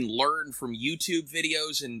learn from YouTube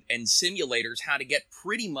videos and simulators how to get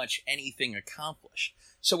pretty much anything accomplished.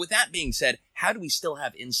 So with that being said, how do we still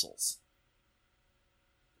have incels?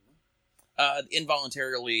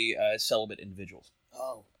 Involuntarily celibate individuals.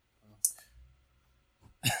 Oh.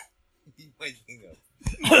 He might hang up.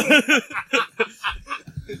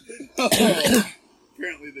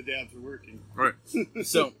 Apparently the dabs are working. Right.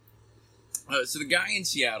 So the guy in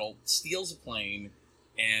Seattle steals a plane,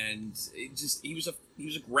 and he was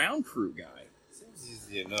a ground crew guy. Seems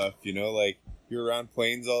easy enough, like you're around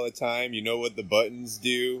planes all the time. You know what the buttons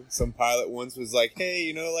do. Some pilot once was like,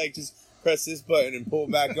 "Hey, like just press this button and pull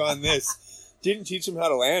back on this." Didn't teach him how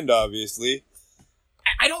to land, obviously.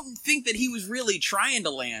 I don't think that he was really trying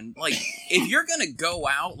to land. Like, if you're going to go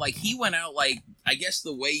out, like, he went out, like, I guess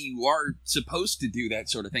the way you are supposed to do that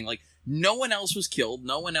sort of thing. Like, no one else was killed.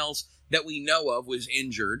 No one else that we know of was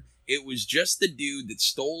injured. It was just the dude that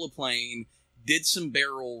stole a plane, did some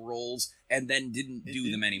barrel rolls, and then didn't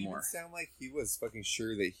do them anymore. It sound like he was fucking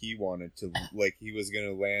sure that he wanted to, like, he was going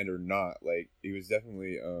to land or not. Like, he was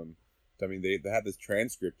definitely, I mean, they had this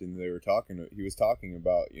transcript and he was talking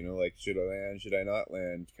about, like, should I land, should I not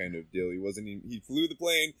land kind of deal. He flew the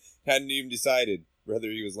plane, hadn't even decided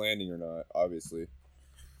whether he was landing or not, obviously.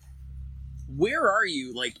 Where are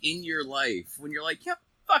you, like, in your life when you're like, yeah,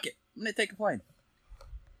 fuck it, I'm going to take a plane?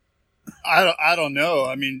 I don't know.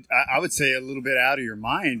 I mean, I would say a little bit out of your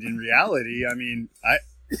mind in reality. I mean,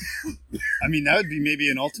 I mean, that would be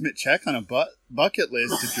maybe an ultimate check on a bucket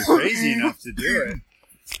list if you're crazy enough to do it.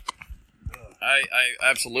 I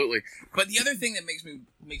absolutely. But the other thing that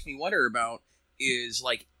makes me wonder about is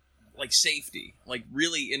like safety, like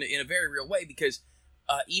really in a very real way, because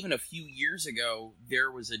even a few years ago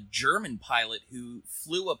there was a German pilot who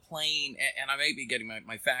flew a plane, and I may be getting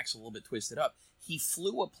my facts a little bit twisted up. He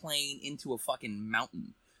flew a plane into a fucking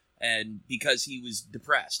mountain, and because he was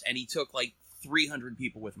depressed, and he took like 300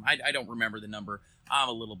 people with him. I don't remember the number. I'm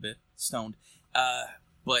a little bit stoned.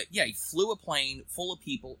 But yeah, he flew a plane full of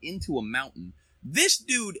people into a mountain. This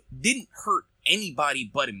dude didn't hurt anybody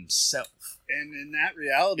but himself. And in that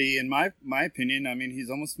reality, in my opinion, I mean,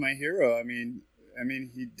 he's almost my hero. I mean,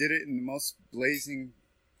 he did it in the most blazing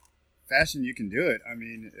fashion you can do it. I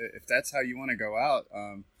mean, if that's how you want to go out,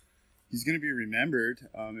 he's going to be remembered.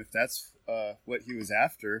 If that's what he was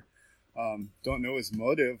after. Don't know his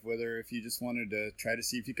motive, whether if he just wanted to try to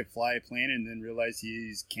see if he could fly a plane and then realize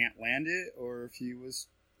he can't land it, or if he was,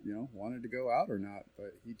 wanted to go out or not.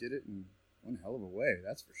 But he did it in one hell of a way,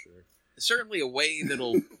 that's for sure. Certainly a way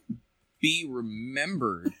that'll be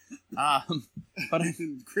remembered. But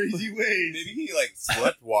in crazy ways. Maybe he like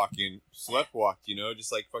sleepwalked,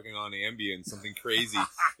 just like fucking on Ambien, something crazy,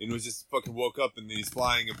 and was just fucking woke up, and then he's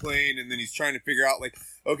flying a plane, and then he's trying to figure out like,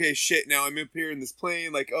 okay, shit, now I'm up here in this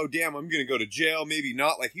plane, like, oh damn, I'm gonna go to jail, maybe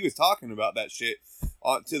not. Like he was talking about that shit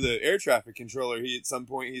to the air traffic controller. He at some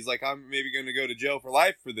point he's like, I'm maybe gonna go to jail for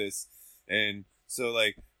life for this, and so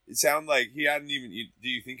like it sounded like he hadn't even. Do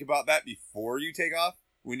you think about that before you take off?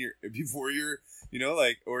 Before you're,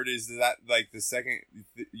 or is that like the second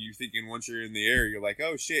you're thinking once you're in the air, you're like,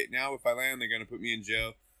 oh shit, now if I land, they're going to put me in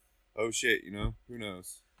jail. Oh shit, who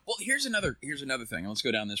knows? Well, here's another thing. Let's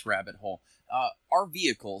go down this rabbit hole. Our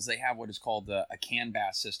vehicles, they have what is called a CAN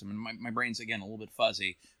bus system, and my brain's, again, a little bit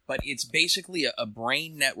fuzzy, but it's basically a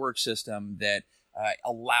brain network system that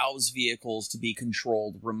allows vehicles to be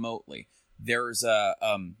controlled remotely. There's a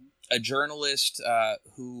journalist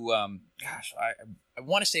who, I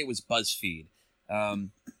want to say it was BuzzFeed.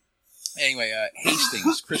 Anyway,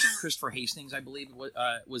 Hastings, Christopher Hastings, I believe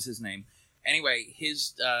was his name. Anyway,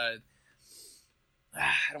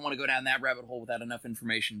 I don't want to go down that rabbit hole without enough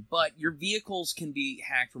information, but your vehicles can be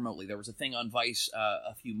hacked remotely. There was a thing on Vice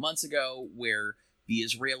a few months ago where the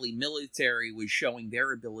Israeli military was showing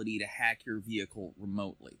their ability to hack your vehicle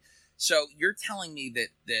remotely. So you're telling me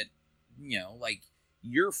that like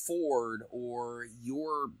your Ford or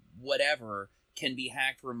your whatever can be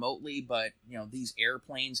hacked remotely, but these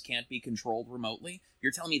airplanes can't be controlled remotely?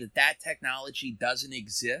 You're telling me that technology doesn't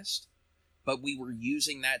exist, but we were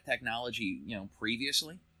using that technology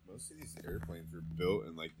previously? Most of these airplanes were built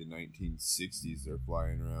in like the 1960s. They're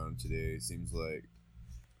flying around today, it seems like.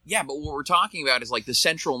 Yeah, but what we're talking about is like the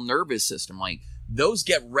central nervous system. Like those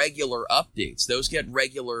get regular updates. Those get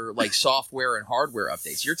regular like software and hardware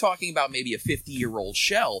updates. You're talking about maybe a 50-year-old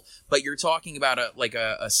shell, but you're talking about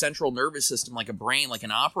a central nervous system, like a brain, like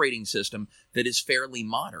an operating system that is fairly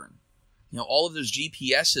modern. All of those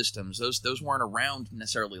GPS systems, those weren't around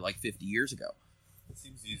necessarily like 50 years ago. It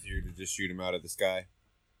seems easier to just shoot him out of the sky.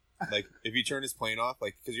 Like, if you turn his plane off,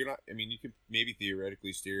 like, because you're not, you could maybe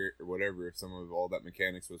theoretically steer it or whatever if some of all that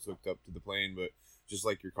mechanics was hooked up to the plane, but just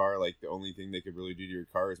like your car, like the only thing they could really do to your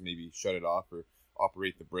car is maybe shut it off or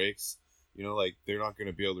operate the brakes. You know, like they're not going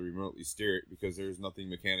to be able to remotely steer it because there's nothing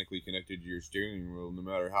mechanically connected to your steering wheel, no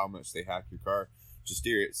matter how much they hack your car to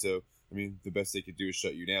steer it. So, I mean, the best they could do is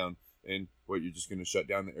shut you down. And what, you're just going to shut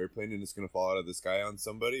down the airplane and it's going to fall out of the sky on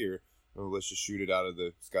somebody? Or let's just shoot it out of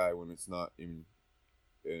the sky when it's not even,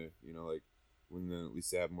 you know, like when then at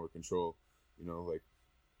least they have more control, you know, like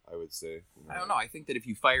I would say. You know, I don't know. I think that if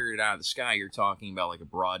you fire it out of the sky, you're talking about like a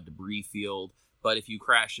broad debris field. But if you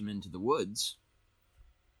crash them into the woods...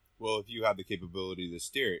 Well, if you have the capability to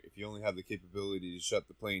steer it, if you only have the capability to shut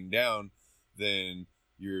the plane down, then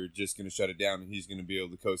you're just going to shut it down and he's going to be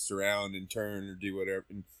able to coast around and turn or do whatever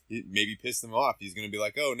and maybe piss them off. He's going to be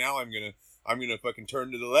like, oh, now I'm going to fucking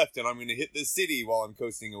turn to the left and I'm going to hit this city while I'm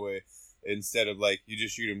coasting away. Instead of like, you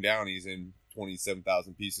just shoot him down, he's in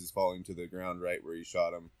 27,000 pieces falling to the ground right where you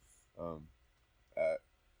shot him.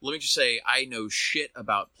 Let me just say, I know shit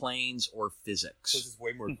about planes or physics. It's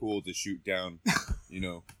way more cool to shoot down, you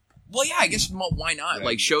know. Well, yeah, I guess why not? Right.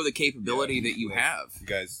 Like, show the capability that you like, have.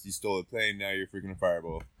 You stole a plane, now you're freaking a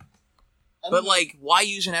fireball. But, like, why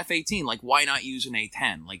use an F-18? Like, why not use an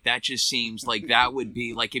A-10? Like, that just seems like that would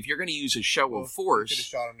be, like, if you're going to use a show of They could have force...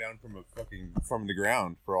 shot him down from the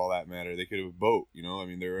ground, for all that matter. They could have a boat, you know? I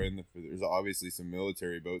mean, there's obviously some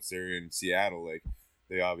military boats there in Seattle. Like,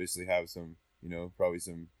 they obviously have some, you know, probably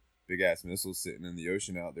some big-ass missiles sitting in the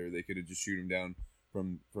ocean out there. They could have just shoot him down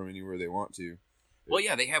from anywhere they want to. Well,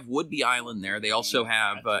 yeah, they have Woodby Island there. They also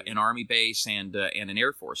have an Army base and an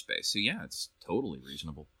Air Force base. So, yeah, it's totally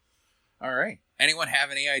reasonable. All right. Anyone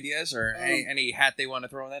have any ideas or any hat they want to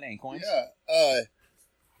throw in that? Any coins? Yeah.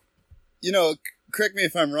 You know, correct me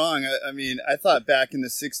if I'm wrong. I mean, I thought back in the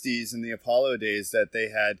 60s in the Apollo days that they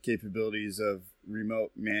had capabilities of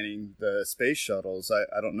remote manning the space shuttles.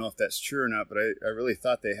 I don't know if that's true or not, but I really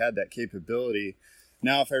thought they had that capability.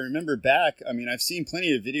 Now, if I remember back, I mean, I've seen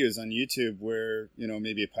plenty of videos on YouTube where, you know,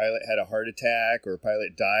 maybe a pilot had a heart attack or a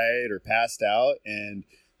pilot died or passed out, and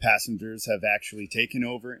passengers have actually taken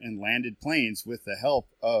over and landed planes with the help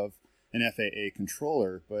of an FAA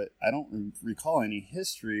controller. But I don't recall any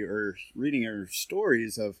history or reading or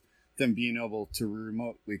stories of them being able to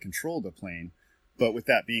remotely control the plane. But with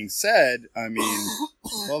that being said, I mean,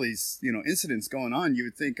 all these, you know, incidents going on, you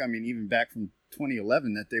would think, I mean, even back from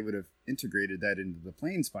 2011, that they would have integrated that into the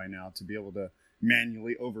planes by now to be able to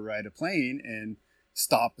manually override a plane and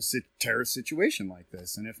stop a terrorist situation like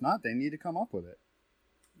this. And if not, they need to come up with it.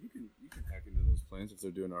 You can hack into those planes if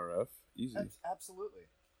they're doing RF. Easy. Absolutely.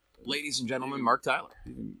 Ladies and gentlemen, Mark Tyler.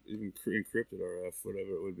 Even encrypted RF,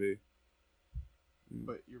 whatever it would be.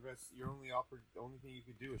 But the only thing you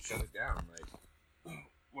could do is shut it down. Like,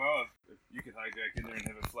 well, if you could hijack in there and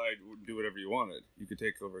have it fly, do whatever you wanted. You could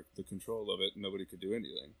take over the control of it, and nobody could do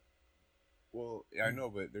anything. well, I know,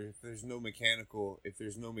 but if there's no mechanical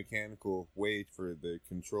way for the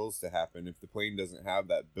controls to happen, if the plane doesn't have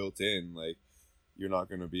that built in, like, you're not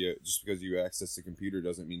going to be just because you access the computer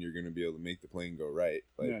doesn't mean you're going to be able to make the plane go right.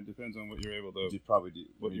 Like, Yeah, it depends on what you're able to. you probably do.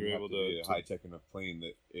 What you're able to be a high tech enough plane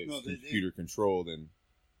that it's computer controlled and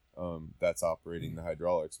that's operating the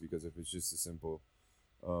hydraulics. Because if it's just a simple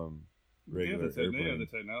regular They have airplane, the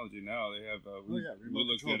technology now. They have. We remote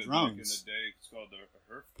looked control at it back in drones. the day. It's called the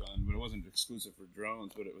HERF gun, but it wasn't exclusive for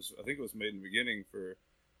drones. But I think it was made in the beginning for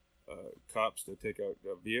cops to take out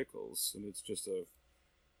vehicles, and it's just a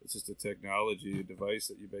technology, a device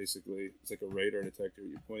that you basically, it's like a radar detector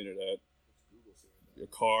you point it at a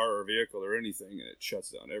car or vehicle or anything, and it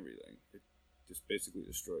shuts down everything. It just basically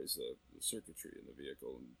destroys the circuitry in the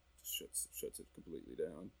vehicle and shuts it completely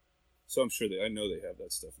down. So I'm sure I know they have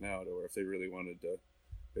that stuff now, or if they really wanted to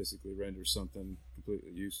basically render something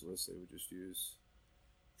completely useless, they would just use,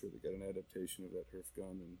 I'm sure they got an adaptation of that HERF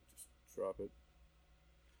gun and just drop it.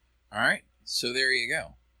 All right. So there you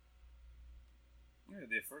go. Yeah,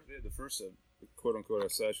 they had the first quote-unquote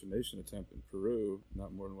assassination attempt in Peru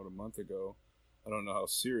not more than a month ago. I don't know how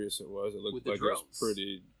serious it was. It looked like it was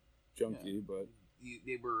pretty junky, but...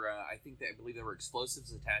 They were, I believe there were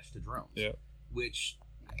explosives attached to drones. Yeah. Which,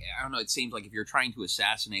 I don't know, it seems like if you're trying to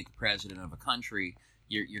assassinate the president of a country,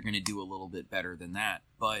 you're going to do a little bit better than that.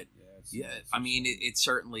 But, I mean, it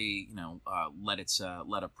certainly, let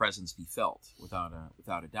a presence be felt without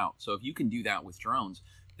a doubt. So if you can do that with drones,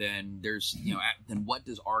 then there's, then what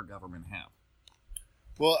does our government have?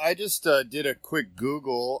 Well, I just did a quick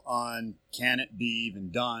Google on can it be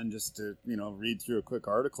even done, just to, read through a quick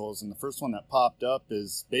articles. And the first one that popped up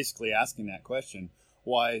is basically asking that question.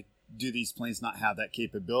 Why do these planes not have that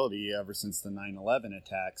capability ever since the 9/11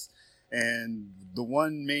 attacks? And the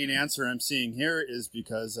one main answer I'm seeing here is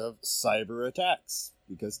because of cyber attacks.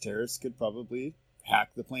 Because terrorists could probably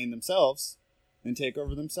hack the plane themselves and take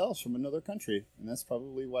over themselves from another country. And that's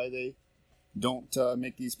probably why they don't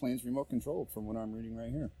make these planes remote controlled, from what I'm reading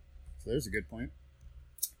right here. So there's a good point.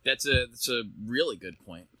 That's a really good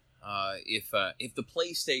point. If the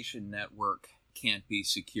PlayStation Network can't be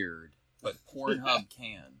secured, but Pornhub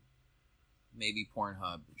can, maybe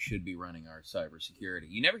Pornhub should be running our cybersecurity.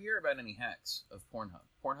 You never hear about any hacks of Pornhub.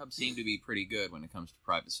 Pornhub seem to be pretty good when it comes to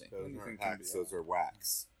privacy. Those aren't hacks, those are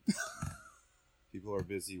whacks. People are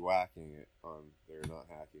busy whacking it. They're not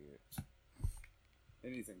hacking it.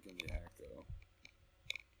 Anything can be hacked, though.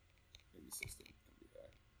 Any system can be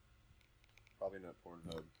hacked. Probably not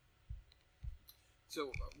Pornhub.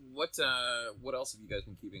 So, what else have you guys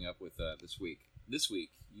been keeping up with this week? This week,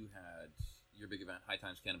 you had your big event, High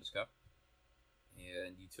Times Cannabis Cup,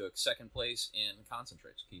 and you took second place in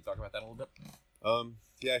concentrates. Can you talk about that a little bit?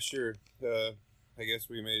 Yeah, sure. I guess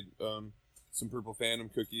we made some Purple Phantom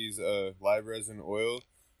cookies, live resin oil.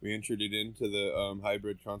 We entered it into the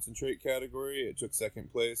hybrid concentrate category. It took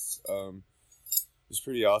second place. It was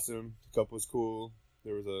pretty awesome. The cup was cool.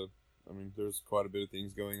 There was quite a bit of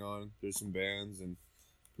things going on. There's some bands and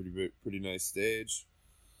pretty nice stage.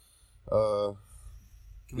 Can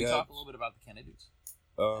we talk a little bit about the Canada Dudes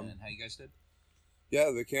and how you guys did?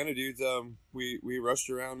 Yeah, the Canada Dudes. We rushed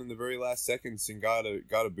around in the very last seconds and got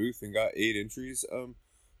a booth and got 8 entries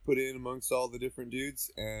put in amongst all the different dudes.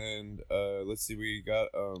 And let's see, we got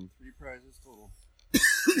 3 prizes total.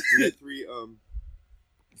 we had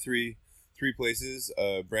three places.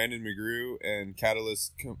 Brandon McGrew and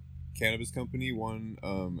Catalyst Cannabis Company won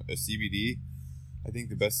a CBD. I think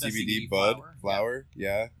the best CBD bud flower.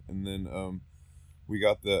 Yeah. And then we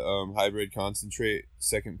got the hybrid concentrate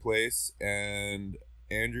second place, and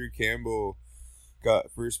Andrew Campbell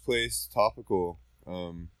got first place topical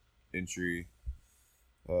entry.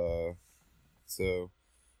 So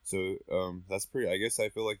that's pretty. I guess I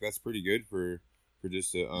feel like that's pretty good for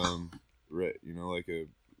just a like a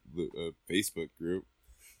Facebook group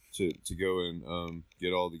to go and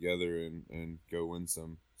get all together and go win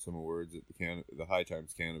some awards at the High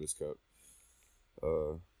Times Cannabis Cup.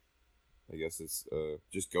 I guess it's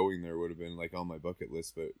just going there would have been like on my bucket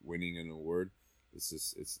list, but winning an award,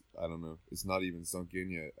 it's I don't know, it's not even sunk in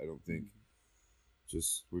yet. I don't think.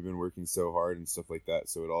 Just we've been working so hard and stuff like that,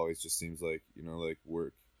 so it always just seems like like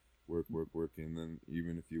work, and then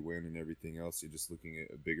even if you win and everything else, you're just looking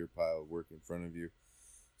at a bigger pile of work in front of you.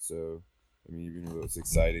 So I mean, even though it's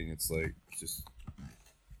exciting, it's like just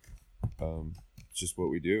what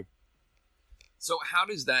we do. So how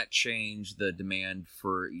does that change the demand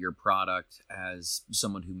for your product as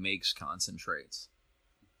someone who makes concentrates?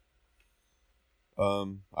 I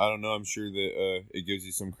don't know. I'm sure that it gives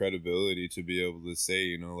you some credibility to be able to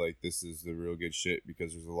say, like, this is the real good shit,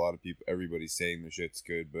 because there's a lot of people, everybody's saying the shit's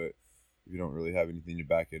good, but if you don't really have anything to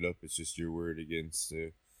back it up, it's just your word against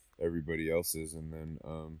everybody else's. And then,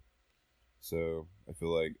 so I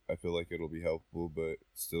feel like it'll be helpful, but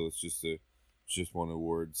still, it's just one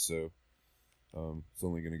award, so it's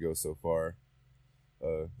only going to go so far.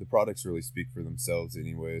 The products really speak for themselves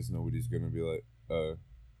anyways. Nobody's going to be like,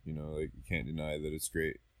 like, you can't deny that it's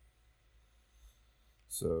great.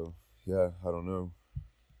 So yeah, I don't know.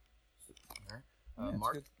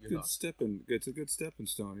 Mark, it's a good stepping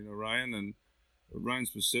stone. Ryan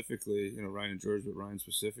specifically, Ryan and George, but Ryan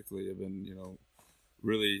specifically have been,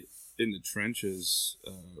 really in the trenches,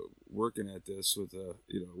 working at this with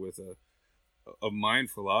a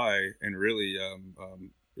mindful eye, and really,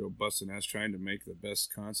 busting ass trying to make the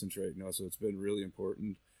best concentrate. So it's been really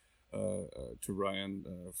important to Ryan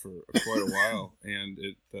for quite a while, and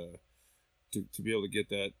it to be able to get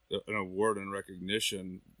that an award and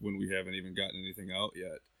recognition when we haven't even gotten anything out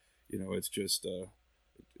yet, it's just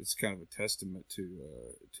it's kind of a testament to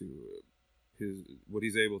what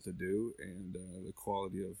he's able to do, and the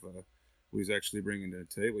quality of what he's actually bringing to the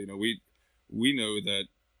table. We know that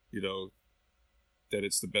that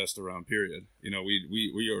it's the best around. Period.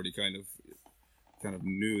 We already kind of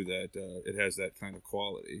knew that it has that kind of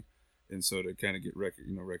quality. And so to kind of get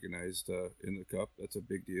recognized in the cup, that's a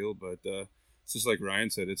big deal. But it's just like Ryan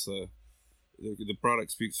said, it's the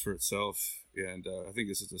product speaks for itself, and I think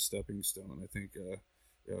this is a stepping stone. I think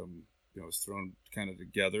it's thrown kind of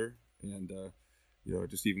together, and it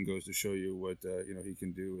just even goes to show you what he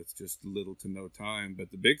can do with just little to no time.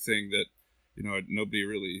 But the big thing that nobody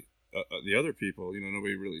really, the other people,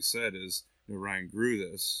 nobody really said is Ryan grew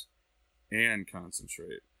this and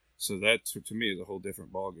concentrate. So that, to me, is a whole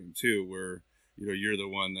different ballgame, too, where, you're the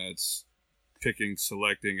one that's picking,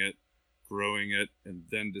 selecting it, growing it, and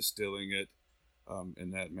then distilling it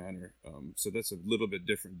in that manner. So that's a little bit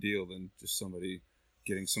different deal than just somebody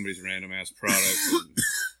getting somebody's random ass product and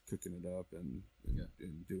cooking it up and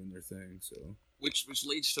doing their thing. So which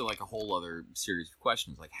leads to like a whole other series of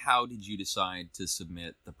questions. Like, how did you decide to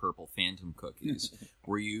submit the Purple Phantom cookies?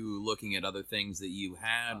 Were you looking at other things that you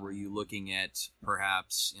had? Were you looking at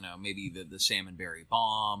perhaps, maybe the Salmon Berry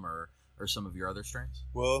Bomb or some of your other strains?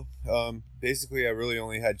 Well, basically, I really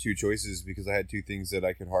only had two choices because I had two things that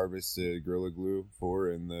I could harvest the Gorilla Glue for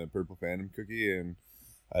and the Purple Phantom cookie, and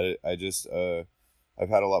I just I've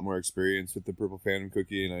had a lot more experience with the Purple Phantom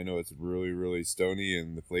cookie, and I know it's really, really stony,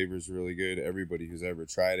 and the flavor's really good. Everybody who's ever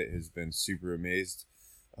tried it has been super amazed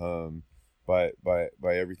by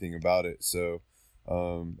everything about it. So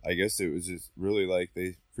I guess it was just really like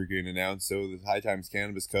they freaking announced the High Times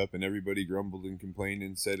Cannabis Cup, and everybody grumbled and complained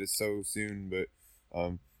and said it's so soon, but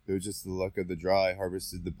it was just the luck of the draw. I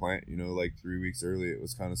harvested the plant, like 3 weeks early. It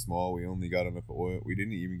was kind of small. We only got enough oil. We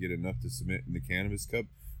didn't even get enough to submit in the Cannabis Cup.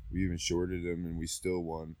 We even shorted them, and we still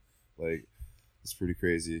won. Like, it's pretty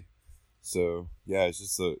crazy. So yeah, it's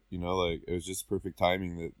just it was just perfect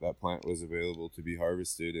timing that plant was available to be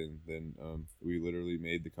harvested, and then we literally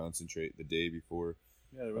made the concentrate the day before.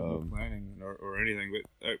 Yeah, there was no planning or anything, but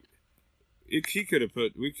we could have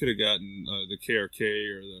gotten the KRK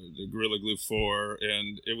or the Gorilla Glue 4,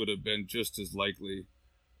 and it would have been just as likely,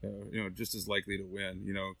 just as likely to win,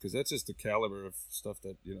 because that's just the caliber of stuff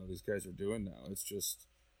that these guys are doing now. It's just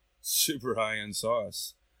super high end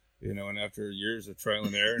sauce. And after years of trial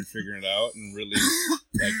and error and figuring it out and really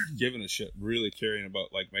like giving a shit, really caring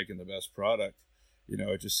about like making the best product,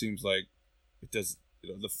 it just seems like it does.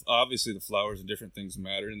 Obviously the flowers and different things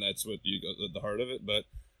matter, and that's what you got at the heart of it. But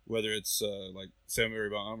whether it's like Salmon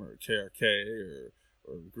Berry Bomb or KRK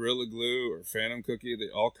or Gorilla Glue or Phantom Cookie,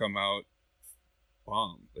 they all come out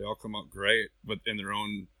bomb. They all come out great, but in their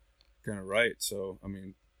own kind of right. So I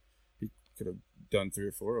mean, he could have done 3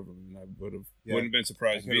 or 4 of them, and I wouldn't have been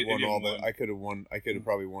surprised. I could have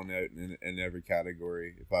probably won in every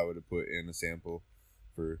category if I would have put in a sample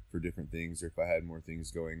for different things, or if I had more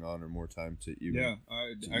things going on or more time to even. Yeah,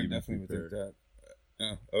 I definitely would think that.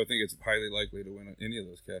 Yeah, I would think it's highly likely to win any of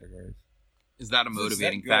those categories. Is that a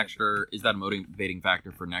motivating factor? Is that a motivating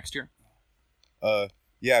factor for next year?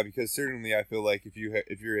 Yeah, because certainly I feel like if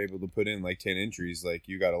you're able to put in like 10 entries, like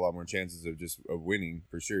you got a lot more chances of winning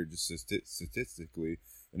for sure, just statistically.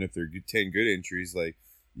 And if they're 10 good entries, like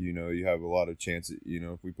you have a lot of chances.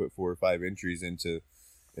 If we put 4 or 5 entries into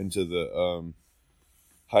the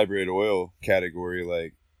hybrid oil category,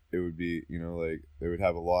 like it would be like they would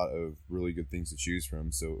have a lot of really good things to choose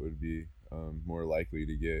from. So it would be more likely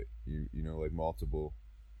to get like multiple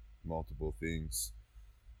things.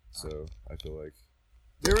 So I feel like.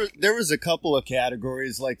 There was a couple of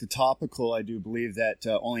categories, like the topical, I do believe, that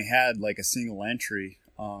only had like a single entry.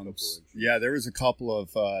 Yeah, there was a couple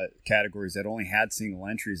of categories that only had single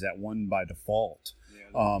entries that won by default.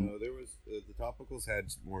 Yeah, no, there was the topicals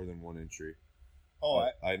had more than 1 entry. Oh,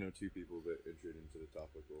 I know 2 people that entered into the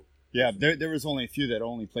topical. Yeah, there was only a few that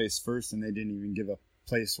only placed first, and they didn't even give a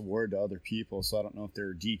place award to other people. So I don't know if they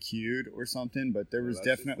were DQ'd or something, but there was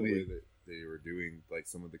definitely just the way that they were doing like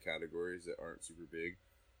some of the categories that aren't super big.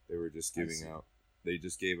 They were just giving out. They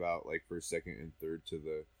just gave out like first, second, and third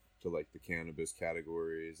to like the cannabis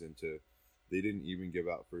categories, and they didn't even give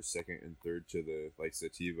out first, second, and third to the like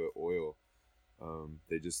sativa oil.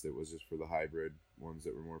 It was just for the hybrid ones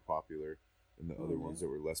that were more popular, and the other ones that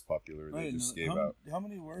were less popular. They just gave out. How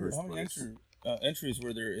many entries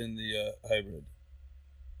were there in the hybrid?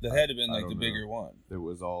 That had to have been like the bigger one. It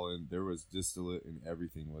was all in. There was distillate and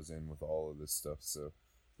everything was in with all of this stuff. So.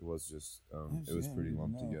 It was just, it was pretty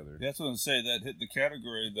lumped together. That's what I'm saying. That hit the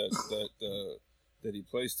category that he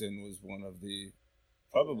placed in was one of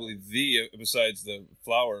probably besides the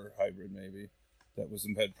flower hybrid maybe,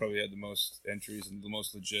 that probably had the most entries and the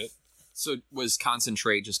most legit. So was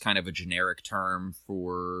concentrate just kind of a generic term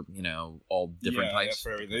for all different types? Yeah,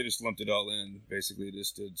 for everything. They just lumped it all in. Basically,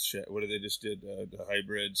 just did they just did the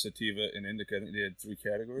hybrid, sativa, and indica. I think they had 3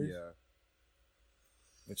 categories. Yeah.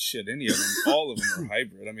 But shit, any of them, all of them are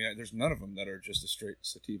hybrid. I mean, there's none of them that are just a straight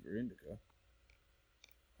sativa or indica.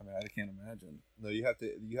 I mean, I can't imagine. No, you had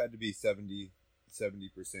to be 70%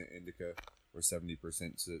 indica or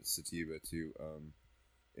 70% sativa to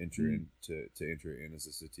enter in as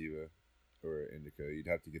a sativa or indica. You'd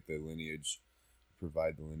have to get the lineage,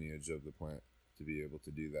 provide the lineage of the plant to be able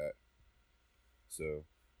to do that. So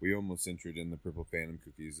we almost entered in the Purple Phantom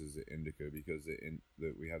cookies as an indica because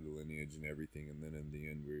we have the lineage and everything, and then in the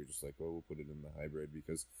end we were just like, well, we'll put it in the hybrid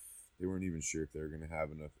because they weren't even sure if they were going to have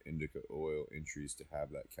enough indica oil entries to have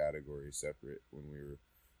that category separate when we were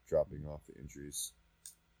dropping off the entries.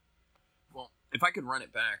 Well, If I could run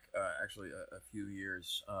it back, actually, a few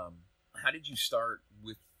years, how did you start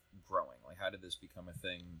with growing? Like, how did this become a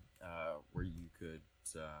thing where you could,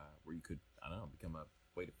 I don't know, become a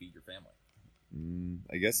way to feed your family?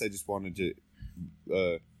 I guess I just wanted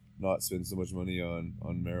to not spend so much money on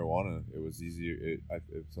marijuana. It was easier. At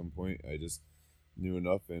some point, I just knew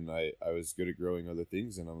enough, and I was good at growing other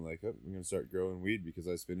things, and I'm like, oh, I'm gonna start growing weed because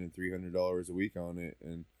I was spending $300 a week on it,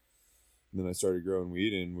 and then I started growing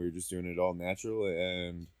weed, and we were just doing it all natural,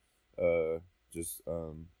 and just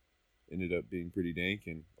ended up being pretty dank,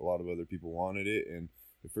 and a lot of other people wanted it. And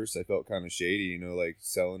at first I felt kind of shady, like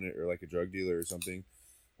selling it or like a drug dealer or something.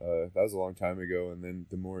 That was a long time ago. And then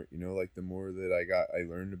the more, the more that I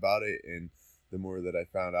learned about it, and the more that I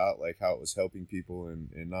found out like how it was helping people and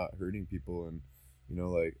not hurting people. And,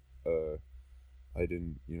 I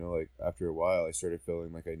didn't, after a while I started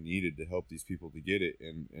feeling like I needed to help these people to get it,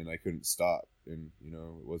 and I couldn't stop. And,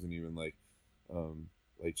 it wasn't even like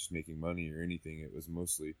just making money or anything. It was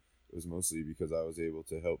mostly because I was able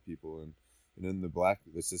to help people. And in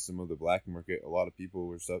the system of the black market, a lot of people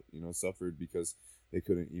were suffered because they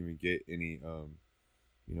couldn't even get any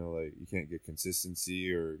you can't get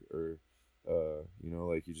consistency or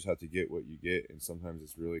you just have to get what you get, and sometimes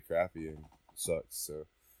it's really crappy and sucks. So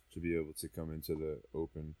to be able to come into the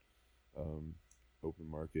open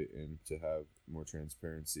market and to have more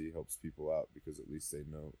transparency helps people out, because at least they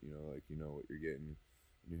know what you're getting.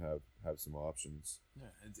 You have some options. Yeah,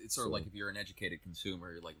 it's sort of like if you're an educated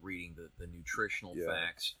consumer, you're like reading the nutritional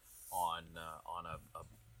facts on a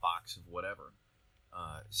box of whatever.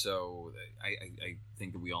 So I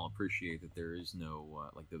think that we all appreciate that there is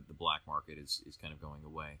no the black market is kind of going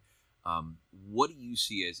away. What do you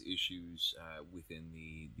see as issues within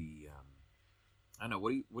the I don't know,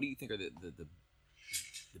 what do you think are the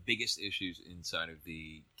biggest issues inside of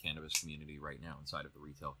the cannabis community right now, inside of the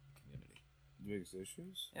retail community? Biggest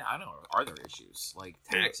issues? Yeah, I don't know. Are there issues like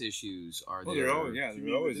tax issues? Are there? There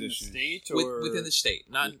are always issues. State within the state.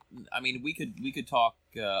 Not. I mean, we could talk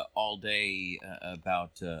all day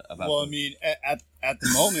about. Well, I mean, at the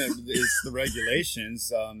moment, it's the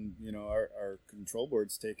regulations. Our control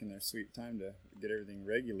board's taking their sweet time to get everything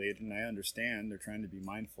regulated, and I understand they're trying to be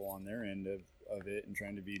mindful on their end of it, and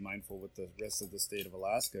trying to be mindful with the rest of the state of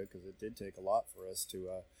Alaska, because it did take a lot for us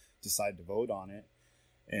to decide to vote on it.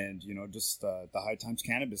 And, the High Times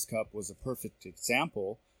Cannabis Cup was a perfect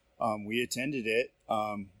example. We attended it.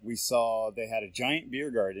 We saw they had a giant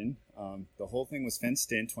beer garden. The whole thing was fenced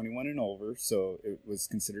in, 21 and over, so it was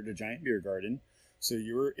considered a giant beer garden. So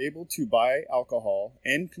you were able to buy alcohol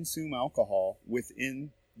and consume alcohol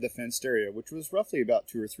within the fenced area, which was roughly about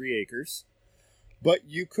 2 or 3 acres. But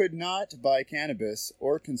you could not buy cannabis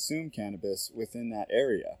or consume cannabis within that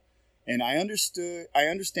area. And I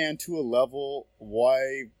understand to a level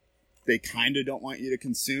why they kind of don't want you to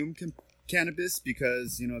consume cannabis,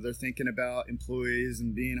 because, they're thinking about employees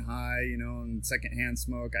and being high, and secondhand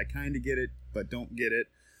smoke. I kind of get it, but don't get it.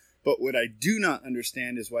 But what I do not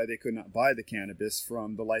understand is why they could not buy the cannabis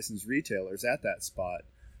from the licensed retailers at that spot.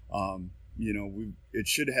 It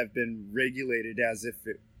should have been regulated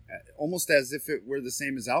almost as if it were the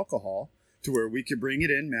same as alcohol, to where we could bring it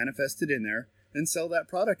in, manifest it in there, and sell that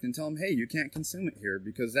product and tell them, hey, you can't consume it here,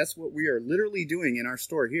 because that's what we are literally doing in our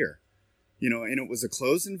store here. And it was a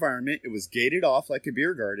closed environment. It was gated off like a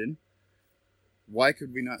beer garden. Why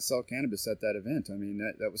could we not sell cannabis at that event? I mean,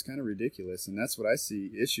 that was kind of ridiculous. And that's what I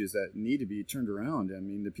see, issues that need to be turned around. I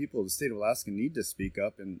mean, the people of the state of Alaska need to speak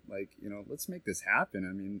up and, let's make this happen.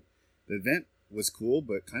 I mean, the event was cool,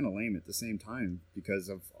 but kind of lame at the same time because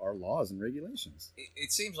of our laws and regulations.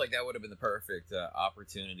 It seems like that would have been the perfect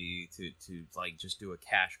opportunity to just do a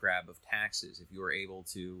cash grab of taxes if you were able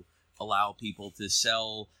to allow people to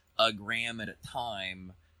sell a gram at a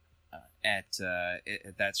time at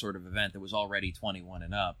that sort of event that was already 21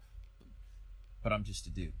 and up. But I'm just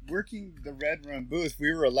a dude. Working the Red Room booth,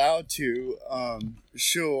 we were allowed to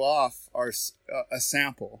show off a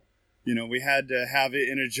sample. We had to have it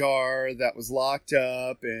in a jar that was locked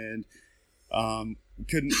up, and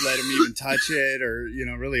couldn't let them even touch it or,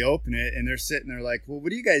 really open it. And they're sitting there like, well,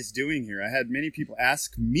 what are you guys doing here? I had many people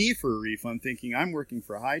ask me for a refund, thinking I'm working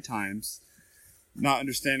for High Times, not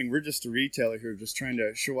understanding we're just a retailer here, just trying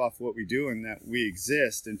to show off what we do and that we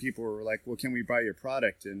exist. And people were like, well, can we buy your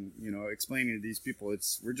product? And, explaining to these people,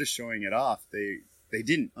 we're just showing it off. They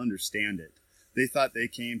didn't understand it. They thought they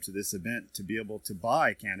came to this event to be able to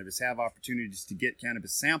buy cannabis, have opportunities to get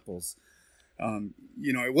cannabis samples.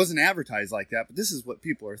 It wasn't advertised like that, but this is what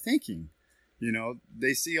people are thinking.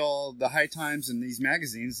 They see all the High Times and these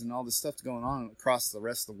magazines and all this stuff going on across the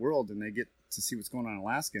rest of the world, and they get to see what's going on in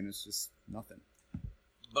Alaska, and it's just nothing.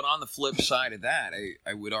 But on the flip side of that,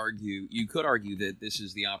 I would argue, you could argue that this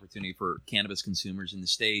is the opportunity for cannabis consumers in the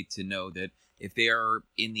state to know that if they are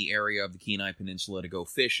in the area of the Kenai Peninsula to go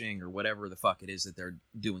fishing or whatever the fuck it is that they're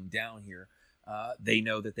doing down here, they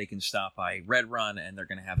know that they can stop by Red Run and they're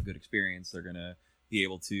going to have a good experience. They're going to be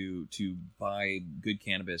able to buy good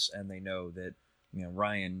cannabis, and they know that, you know,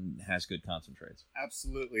 Ryan has good concentrates.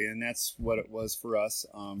 Absolutely, and that's what it was for us.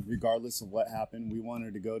 Regardless of what happened, we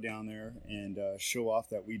wanted to go down there and show off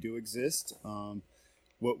that we do exist,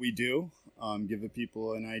 what we do, give the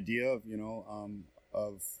people an idea of, you know,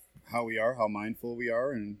 of how we are, how mindful we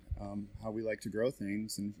are, and how we like to grow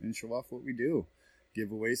things, and show off what we do.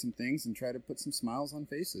 Give away some things and try to put some smiles on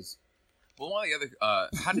faces. Well, one of the other,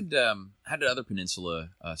 how did other peninsula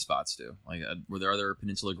spots do? Like, were there other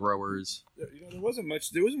peninsula growers? You know, there wasn't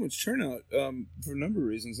much turnout for a number of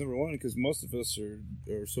reasons. Number one, because most of us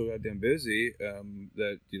are so goddamn busy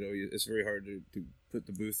that, you know, it's very hard to put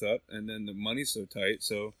the booth up, and then the money's so tight.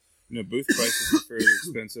 So, you know, booth prices are fairly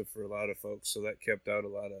expensive for a lot of folks, so that kept out a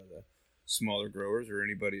lot of the smaller growers or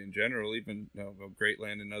anybody in general, even, you know,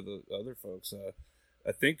 Greatland and other folks.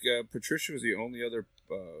 I think Patricia was the only other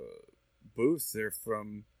booth there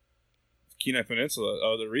from Kenai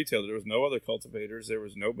Peninsula, the retailer. There was no other cultivators. There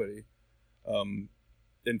was nobody.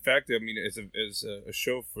 In fact, I mean, as a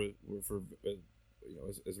show for you know,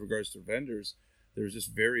 as regards to vendors, there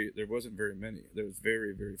wasn't very many. There was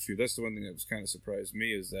very, very few. That's the one thing that was kind of surprised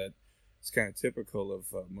me, is that it's kind of typical of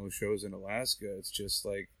most shows in Alaska. It's just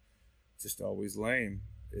always lame.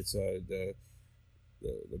 It's the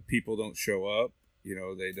people don't show up. You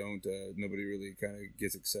know, they don't, nobody really kind of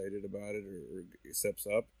gets excited about it or steps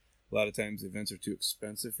up. A lot of times the events are too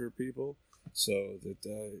expensive for people, so that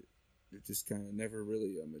it just kind of never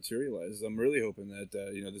really materializes. I'm really hoping that,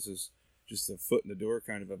 you know, this is just a foot in the door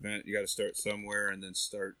kind of event. You got to start somewhere and then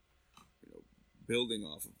start, you know, building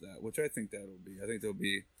off of that, which I think that'll be. I think there'll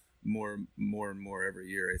be more and more every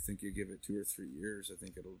year. I think you give it 2 or 3 years, I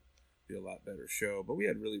think it'll be a lot better show. But we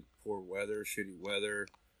had really poor weather, shitty weather.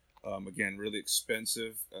 Again, really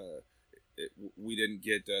expensive. We didn't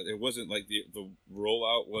get. It wasn't like the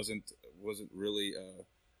rollout wasn't really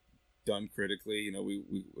done critically. You know, it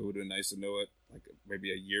would have been nice to know it like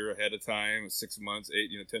maybe a year ahead of time, 6 months,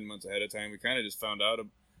 8, 10 months ahead of time. We kind of just found out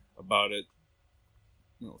about it.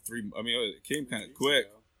 You know, it came kind of quick.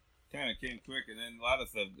 And then a lot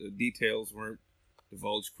of the details weren't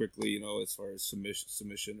divulged quickly. You know, as far as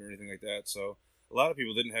submission or anything like that. So a lot of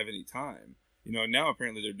people didn't have any time. You know, now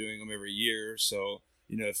apparently they're doing them every year. So,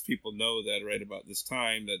 you know, if people know that right about this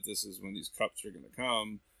time, that this is when these cups are going to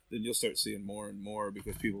come, then you'll start seeing more and more,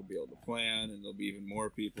 because people will be able to plan, and there'll be even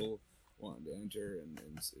more people wanting to enter and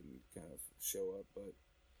kind of show up. But,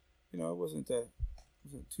 you know, it wasn't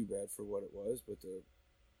too bad for what it was, but the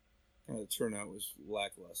kind of turnout was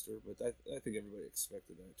lackluster. But I think everybody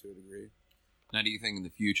expected that to a degree. Now, do you think in the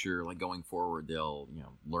future, like going forward, they'll, you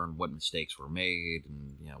know, learn what mistakes were made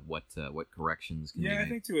and, you know, what corrections can be made? Yeah, I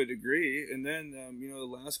think to a degree. And then, you know,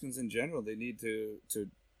 Alaskans in general, they need to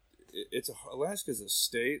Alaska's a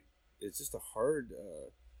state. It's just a hard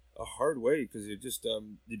way, because you just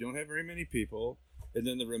you don't have very many people, and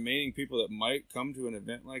then the remaining people that might come to an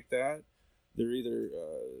event like that, they're either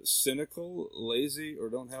cynical, lazy, or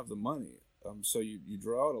don't have the money. So you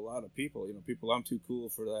draw out a lot of people. You know, people, I'm too cool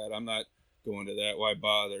for that. I'm not going to that, why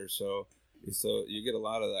bother? So you get a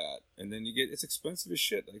lot of that, and then it's expensive as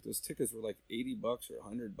shit. Like those tickets were like $80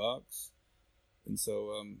 or $100, and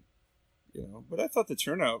so you know. But I thought the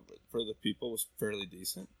turnout for the people was fairly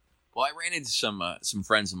decent. Well, I ran into some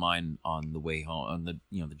friends of mine on the way home, on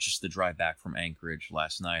the drive back from Anchorage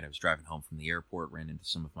last night. I was driving home from the airport, ran into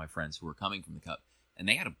some of my friends who were coming from the Cup, and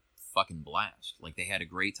they had a fucking blast. Like, they had a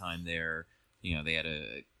great time there. You know, they had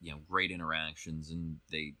great interactions, and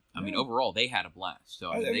overall they had a blast.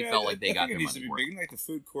 So they felt like they got their money worth. I think it needs to be big, like the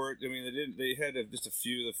food court. I mean, they had just a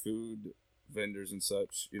few of the food vendors and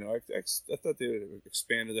such. You know, I thought they would have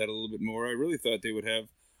expanded that a little bit more. I really thought they would have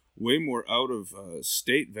way more out of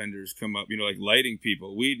state vendors come up. You know, like lighting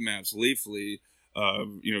people, Weed Maps, Leafly,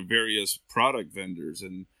 various product vendors,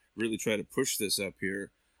 and really try to push this up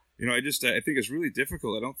here. You know, I think it's really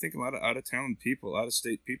difficult. I don't think a lot of out-of-town people,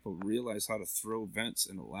 out-of-state people realize how to throw events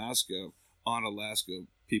in Alaska on Alaska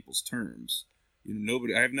people's terms. You know,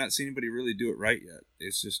 I have not seen anybody really do it right yet.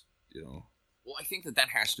 It's just, you know. Well, I think that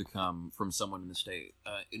has to come from someone in the state.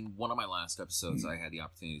 In one of my last episodes, I had the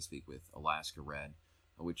opportunity to speak with Alaska Red,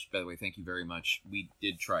 which, by the way, thank you very much. We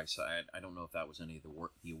did try. So I don't know if that was any of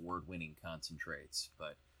the award-winning concentrates,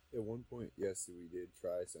 but at one point, yes, we did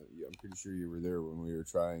try some. I'm pretty sure you were there when we were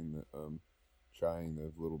trying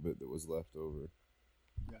the little bit that was left over.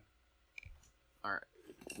 Yeah. All right.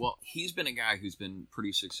 Well, he's been a guy who's been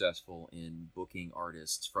pretty successful in booking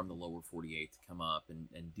artists from the lower 48 to come up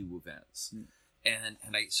and do events.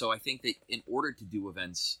 So I think that in order to do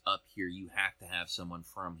events up here, you have to have someone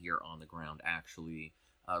from here on the ground actually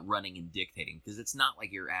running and dictating, because it's not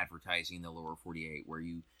like you're advertising in the lower 48 where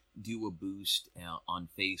you do a boost on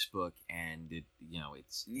Facebook and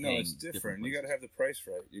it's different. You got to have the price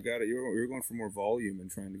right. You're going for more volume and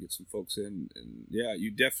trying to get some folks in, and yeah,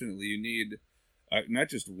 you need not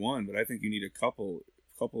just one, but I think you need a couple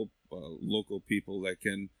local people that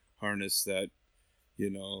can harness that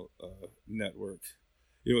network.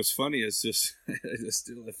 What's funny is just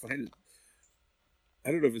I find it. I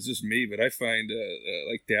don't know if it's just me, but I find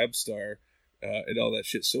like Dabstar and all that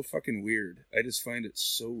shit so fucking weird. I just find it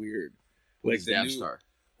so weird. What is Dabstar?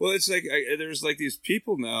 Well, it's like there's like these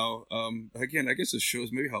people now. Again, I guess it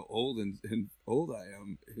shows maybe how old and old I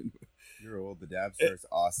am. You're old. The Dabstar's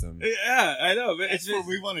awesome. Yeah, I know. But That's where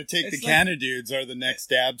we want to take the Canna dudes are the next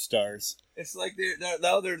Dabstars. It's like they're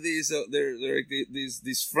these they're like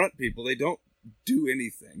these front people. They don't do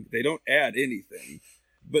anything. They don't add anything.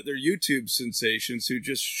 But they're YouTube sensations who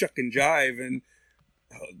just shuck and jive and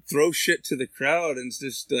throw shit to the crowd, and it's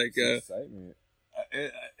just like excitement.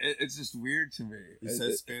 It's just weird to me. He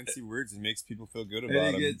says fancy words and makes people feel good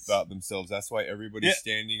about themselves. That's why everybody's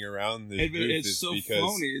standing around the booth. It's so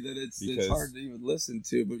phony that it's hard to even listen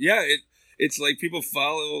to. But yeah, it's like people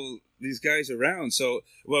follow these guys around. So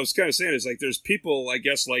what I was kind of saying is like there's people, I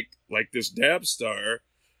guess, like this Dabstar,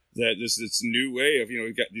 that this new way of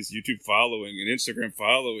we've got these YouTube following and Instagram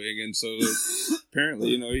following, and so apparently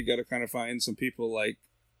you got to kind of find some people like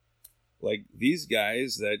these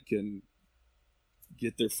guys that can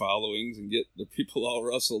get their followings and get the people all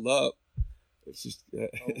rustled up. It's just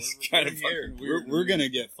it's kind of fucking weird. We're gonna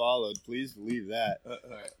get followed. Please believe that. All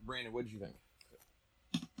right. Brandon, what did you think?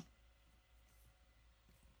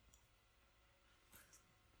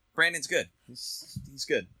 Brandon's good. He's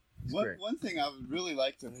good. One thing I would really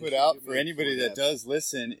like to put out for anybody that does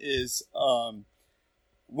listen is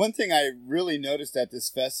one thing I really noticed at this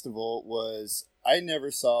festival was I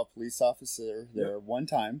never saw a police officer there one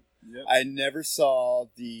time. Yep. I never saw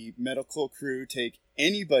the medical crew take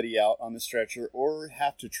anybody out on the stretcher or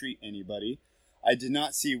have to treat anybody. I did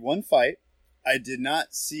not see one fight. I did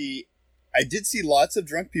see lots of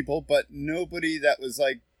drunk people, but nobody that was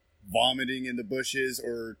like vomiting in the bushes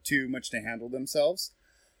or too much to handle themselves.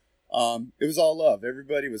 It was all love.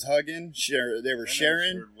 Everybody was hugging. They were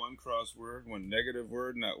sharing. Heard one cross word, one negative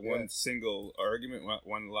word, not one single argument,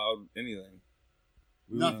 one loud anything.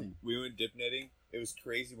 Nothing. We went dip netting. It was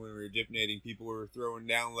crazy when we were dip netting. People were throwing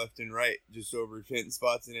down left and right, just over tent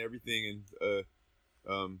spots and everything.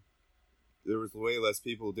 And there was way less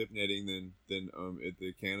people dip netting than at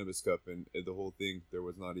the Cannabis Cup, and at the whole thing there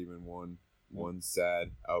was not even one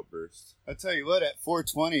sad outburst. I tell you what, at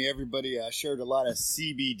 420, everybody shared a lot of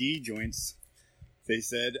CBD joints. They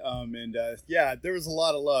said, there was a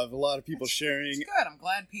lot of love, a lot of people sharing. It's good. I'm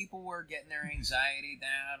glad people were getting their anxiety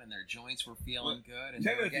down and their joints were feeling good. And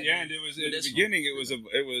at the end, it was at the beginning. It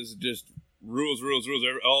was just rules.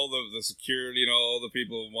 All the security, all the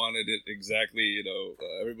people wanted it exactly.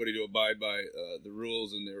 Everybody to abide by the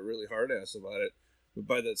rules, and they were really hard ass about it. But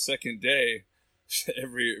by that second day,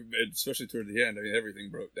 especially toward the end, everything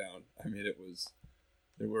broke down.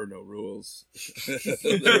 There were no rules.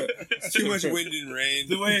 Too much wind and rain.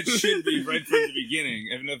 The way it should be right from the beginning.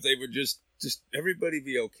 Even if they would just everybody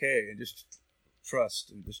be okay and just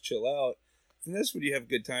trust and just chill out. And that's when you have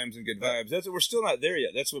good times and good vibes. We're still not there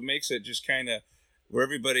yet. That's what makes it just kind of where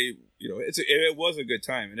everybody, it was a good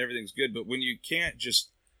time and everything's good. But when you can't you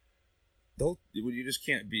just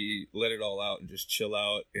can't let it all out and just chill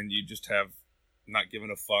out, and you just have not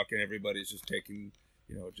giving a fuck, and everybody's just taking,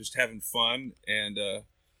 just having fun, and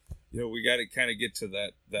we got to kind of get to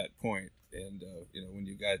that point, and when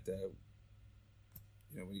you got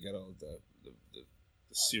all the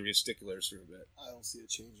serious sticklers for a bit. I don't see it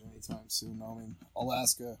changing anytime soon.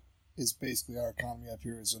 Alaska is basically our economy up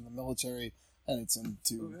here is in the military, and it's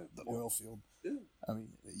into the oil field. Yeah.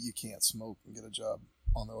 You can't smoke and get a job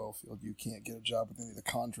on the oil field. You can't get a job with any of the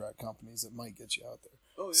contract companies that might get you out there.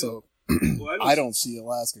 Oh, yeah. So I don't see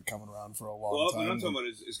Alaska coming around for a long time. What I'm talking about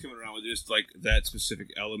is coming around with just like that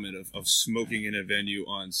specific element of smoking in a venue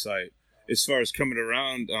on site. As far as coming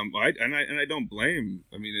around, I don't blame.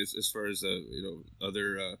 As far as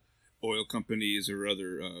other oil companies or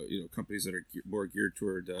other companies that are more geared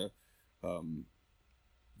toward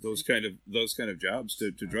those kind of jobs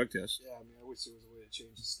to drug test. Yeah, I wish there was a way to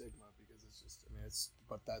change the stigma, because it's just, I mean,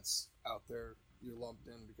 but that's out there. You're lumped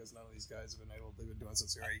in because none of these guys have been able. They've been doing it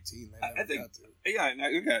since they're 18. They never got to. Yeah,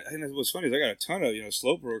 and what's funny is I got a ton of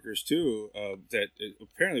slope brokers too. That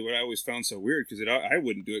apparently what I always found so weird because I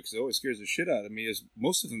wouldn't do it because it always scares the shit out of me. Is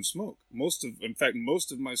most of them smoke. Most of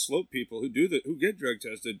my slope people who get drug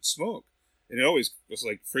tested smoke, and it always was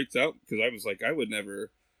like freaked out because I was like I would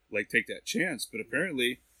never like take that chance. But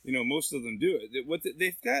apparently most of them do it.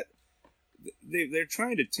 They've got. They're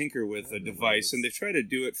trying to tinker with a device, and they've tried to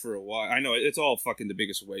do it for a while. I know it's all fucking the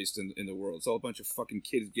biggest waste in the world. It's all a bunch of fucking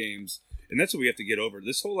kids games, and that's what we have to get over.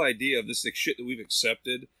 This whole idea of this like, shit that we've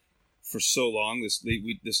accepted for so long, this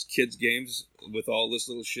kids games with all this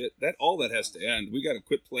little shit, all that has to end. We got to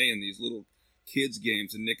quit playing these little kids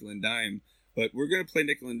games and nickel and dime. But we're gonna play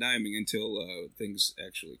nickel and diming until things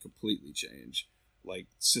actually completely change, like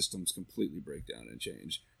systems completely break down and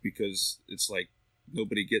change, because it's like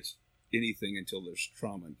nobody gets anything until there's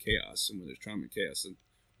trauma and chaos, and when there's trauma and chaos, then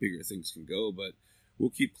bigger things can go. But we'll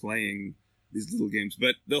keep playing these little games.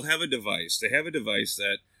 But they'll have a device. They have a device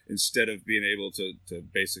that instead of being able to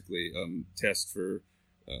basically test for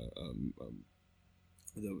the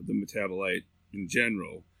metabolite in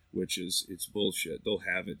general, which is it's bullshit. They'll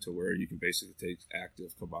have it to where you can basically take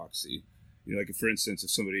active carboxy. Like for instance, if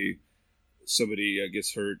somebody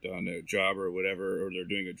gets hurt on a job or whatever, or they're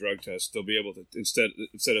doing a drug test, they'll be able to instead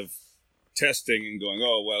of testing and going,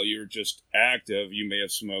 oh, well, you're just active, you may have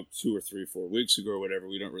smoked 2 or 3 or 4 weeks ago or whatever,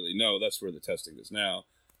 we don't really know. That's where the testing is now.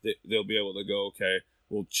 They'll be able to go, okay,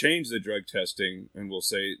 we'll change the drug testing, and we'll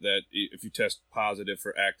say that if you test positive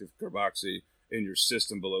for active carboxy in your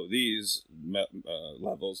system below these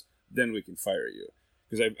levels, then we can fire you.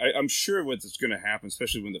 Because I'm sure what's going to happen,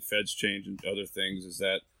 especially when the feds change and other things, is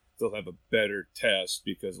that they'll have a better test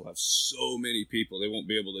because they'll have so many people. They won't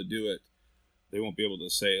be able to do it. They won't be able to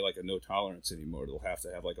say like a no tolerance anymore. They'll have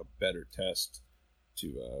to have like a better test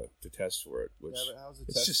to test for it. Which but how's a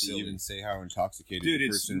test to even say how intoxicated the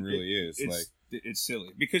person really is? It's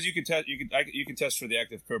silly because you can test. You can test for the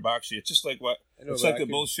active carboxy. It's just like it's like the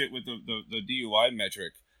bullshit with the DUI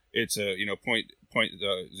metric. It's a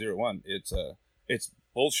 0.01. It's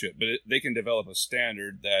bullshit. But they can develop a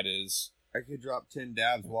standard that is. I could drop 10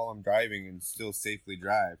 dabs while I'm driving and still safely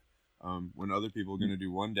drive. When other people are going to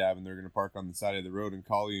do 1 dab and they're going to park on the side of the road and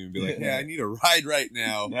call you and be like, "Hey, I need a ride right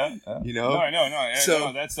now." Yeah. No.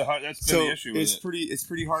 So that's the issue. It's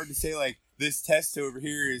pretty hard to say like this test over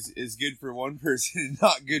here is good for one person and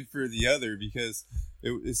not good for the other, because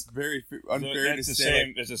it's very unfair to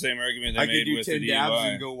say. It's the same argument I they could made do with 10 the dabs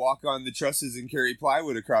DUI. and go walk on the trusses and carry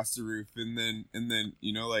plywood across the roof, and then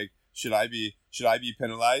like. Should I be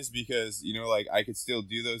penalized because I could still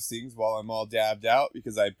do those things while I'm all dabbed out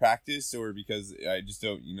because I practiced, or because I just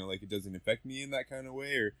don't it doesn't affect me in that kind of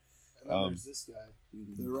way? Or and then there's this guy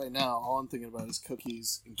that right now all I'm thinking about is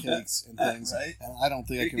cookies and cakes and things, right? and I don't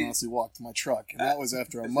think I can honestly walk to my truck. And that was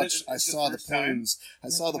after I saw the plumes. I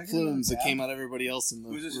saw the plumes that came out of everybody else in the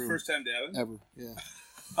Was this room. your first time dabbing? Ever? Yeah.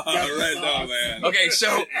 Right now, man. Okay,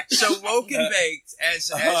 so Woke and Baked as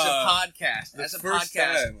a podcast,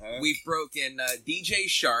 time, huh? we've broken DJ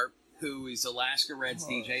Sharp, who is Alaska Reds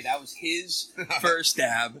DJ. That was his first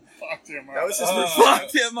dab. Fucked him up. That was his first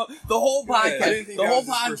Fucked him up. The whole I didn't podcast. think The that whole was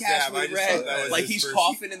his first podcast dab. I with just thought that Red, was like his he's first-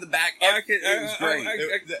 coughing in the back. It was great.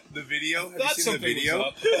 The video. Have you Thought seen the something video? was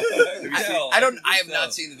up. I have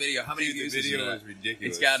not seen the video. How many Dude, views the is video it? was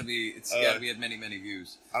ridiculous. It's got to be. It's got to be at many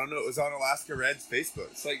views. I don't know. It was on Alaska Reds Facebook.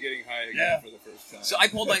 It's like getting high again for the first time. So I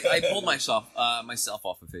pulled myself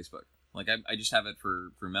off of Facebook. Like I just have it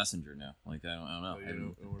for Messenger now. Like I don't know.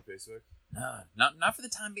 No more Facebook. No, not for the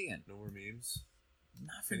time being. No more memes.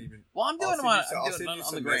 Not for. Can't even. Well, I'm doing them I'll on send you on the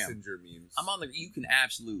some gram. Messenger memes. I'm on the. You can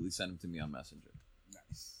absolutely send them to me on Messenger.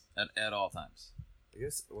 Nice. At all times. I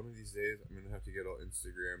guess one of these days I'm gonna have to get all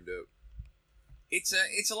Instagrammed up. It's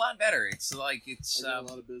a lot better. It's like I get a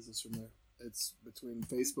lot of business from there. It's between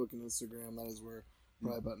Facebook and Instagram. That is where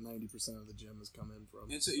probably about 90% of the gym has come in from.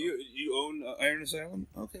 And so you own Iron Asylum?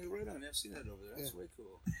 Okay, right on. I've seen that over there. That's Yeah. way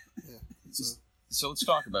cool. Yeah. So, So let's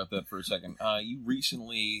talk about that for a second. You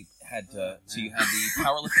recently had so you had the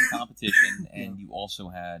powerlifting competition, and you also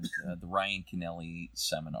had the Ryan Kennelly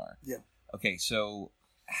seminar. Yeah. Okay, so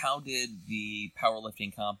how did the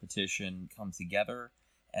powerlifting competition come together,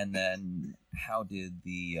 and then how did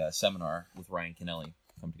the seminar with Ryan Kennelly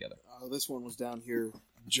come together? this one was down here.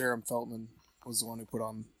 Jerem Feltman was the one who put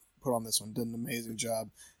on this one. Did an amazing job.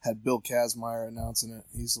 Had Bill Kazmaier announcing it.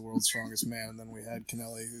 He's the world's strongest man. And then we had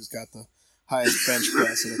Kennelly, who's got the highest bench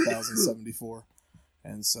press at 1,074.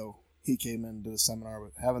 And so he came in to the seminar.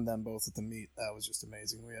 But having them both at the meet, that was just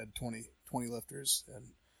amazing. We had 20 lifters and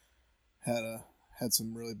had had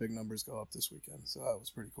some really big numbers go up this weekend, so that was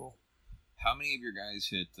pretty cool. How many of your guys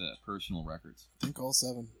hit personal records? I think all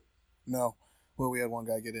 7. No, well, we had one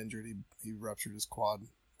guy get injured. He ruptured his quad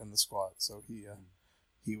in the squat, so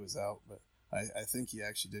he was out. But I think he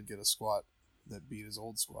actually did get a squat that beat his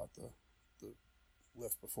old squat, the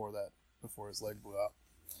lift before his leg blew out.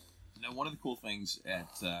 Now, one of the cool things at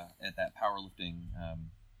that powerlifting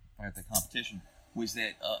at the competition was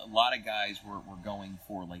that a lot of guys were going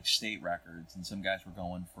for like state records, and some guys were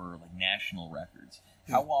going for like national records.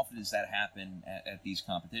 Yeah. How often does that happen at these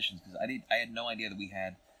competitions? Because I had no idea that we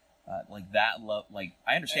had like that. Like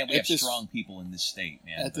I understand we have strong people in this state,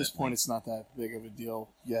 man. At this point, it's not that big of a deal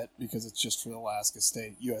yet because it's just for Alaska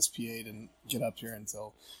State. USPA didn't get up here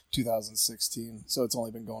until 2016, so it's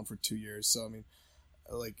only been going for 2 years. So I mean,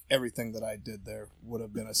 like everything that I did there would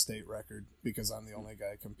have been a state record because I'm the only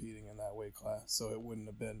guy competing in that weight class. So it wouldn't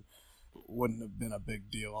have been a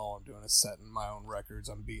big deal. All I'm doing is setting my own records.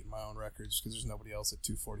 I'm beating my own records because there's nobody else at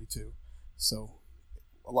 242. So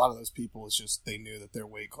a lot of those people, it's just they knew that their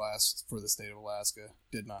weight class for the state of Alaska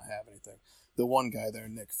did not have anything. The one guy there,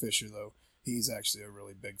 Nick Fisher, though, he's actually a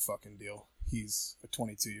really big fucking deal. He's a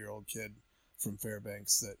 22-year-old kid from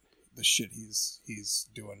Fairbanks that the shit he's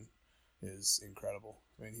doing is incredible.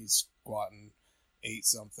 I mean, he's squatting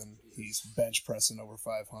 8-something. He's bench pressing over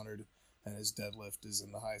 500, and his deadlift is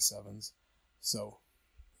in the high 7s. So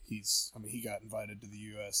he got invited to the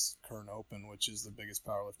U.S. Kern Open, which is the biggest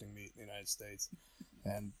powerlifting meet in the United States,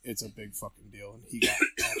 and it's a big fucking deal. And he got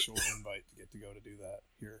an actual invite to get to go to do that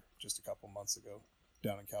here just a couple months ago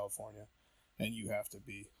down in California. And you have to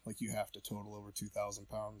total over 2,000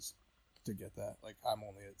 pounds to get that. Like, I'm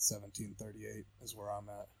only at 1738 is where I'm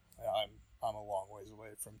at. I'm a long ways away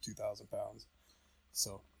from 2,000 pounds,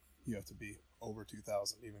 so you have to be over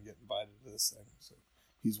 2,000 to even get invited to this thing. So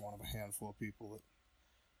he's one of a handful of people that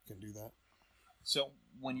can do that. So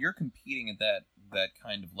when you're competing at that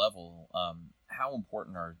kind of level, how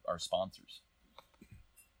important are sponsors?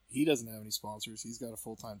 He doesn't have any sponsors. He's got a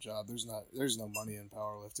full-time job. There's no money in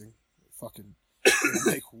powerlifting. Fucking you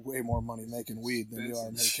make way more money making weed than you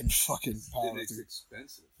are making fucking powerlifting. It's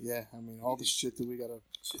expensive. Yeah, I mean, all the shit that we gotta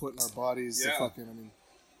put in our bodies, Yeah. the fucking, I mean,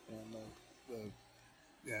 and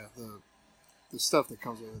the stuff that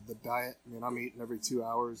comes with it, the diet. I mean, I'm eating every 2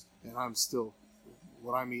 hours, and I'm still,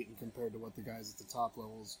 what I'm eating compared to what the guys at the top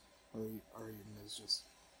levels are eating is just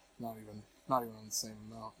not even on the same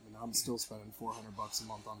amount. I mean, I'm still spending $400 a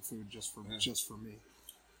month on food just for me,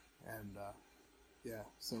 and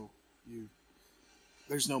so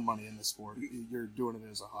there's no money in the sport. You're doing it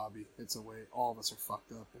as a hobby. It's a way. All of us are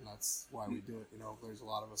fucked up, and that's why we do it. You know, there's a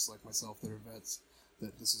lot of us like myself that are vets.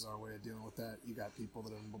 That this is our way of dealing with that. You got people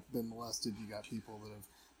that have been molested. You got people that have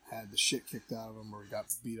had the shit kicked out of them or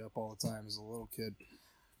got beat up all the time as a little kid.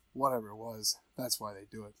 Whatever it was, that's why they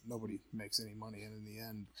do it. Nobody makes any money, and in the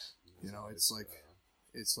end, you know, it's like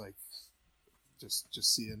just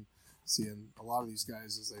seeing a lot of these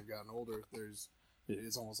guys as they've gotten older.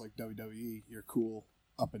 It's almost like WWE. You're cool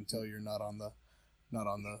up until you're not on the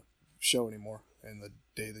show anymore, and the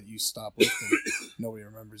day that you stop lifting, nobody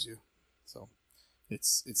remembers you. So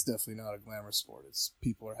it's definitely not a glamorous sport. It's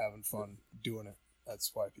people are having fun doing it.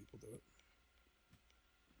 That's why people do it.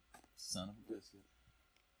 Son of a biscuit.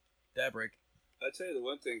 Dabrick. I'd tell you the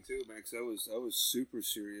one thing too, Max. I was super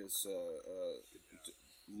serious,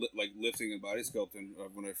 like lifting and body sculpting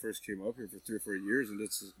when I first came up here for 3 or 4 years, and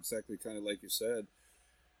it's exactly kind of like you said.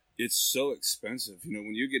 It's so expensive, you know.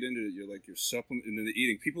 When you get into it, you're like your supplement, and then the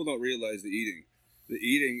eating. People don't realize the eating. The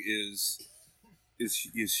eating is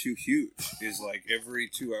huge. Is like every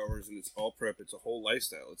 2 hours, and it's all prep. It's a whole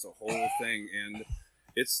lifestyle. It's a whole thing, and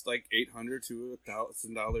it's like $800 to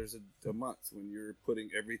 $1,000 a month when you're putting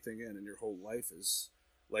everything in, and your whole life is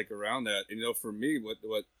like around that. And, you know, for me, what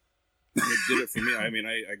did it for me? I mean,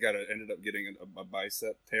 I ended up getting a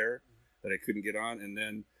bicep tear that I couldn't get on, and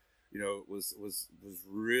then, you know, was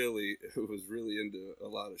really into a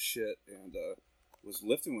lot of shit, and was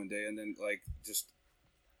lifting one day, and then like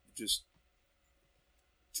just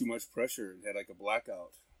too much pressure and had like a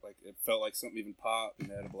blackout. Like it felt like something even popped and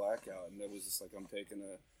had a blackout, and it was just like I'm taking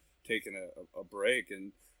a break.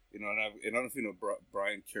 And you know, and I don't know if you know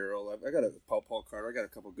Brian Carroll. I got Paul Carter. I got a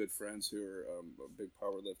couple good friends who are big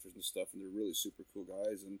power lifters and stuff, and they're really super cool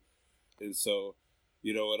guys. And so,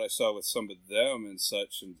 you know, what I saw with some of them and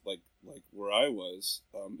such, and like where I was,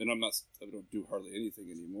 and I don't do hardly anything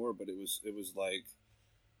anymore, but it was like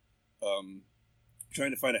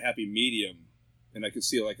trying to find a happy medium. And I could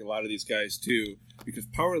see like a lot of these guys too, because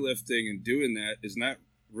powerlifting and doing that is not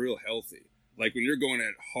real healthy. Like when you're going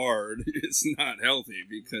at hard, it's not healthy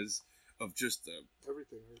because of just the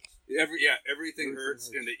Everything hurts. everything hurts,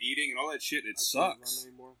 hurts. and the eating and all that shit. It I can't sucks. run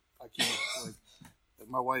anymore. I can't. Like,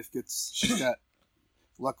 my wife she's got.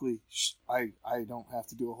 Luckily, I don't have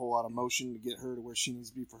to do a whole lot of motion to get her to where she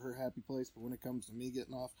needs to be for her happy place. But when it comes to me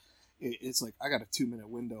getting off, it's like I got a 2-minute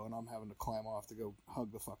window and I'm having to climb off to go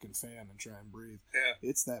hug the fucking fan and try and breathe. Yeah.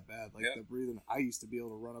 It's that bad. Like the breathing. I used to be able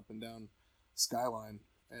to run up and down Skyline,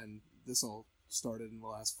 and this all started in the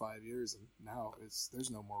last 5 years, and now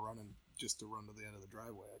there's no more running just to run to the end of the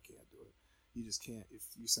driveway. I can't do it. You just can't. If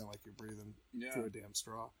you sound like you're breathing through a damn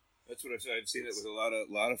straw. That's what I've seen it with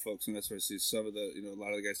a lot of folks, and that's where I see some of the a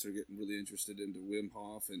lot of the guys that are getting really interested into Wim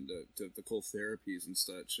Hof and to the cold therapies and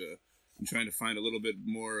such, and trying to find a little bit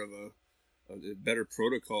more of a better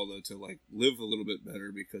protocol to like live a little bit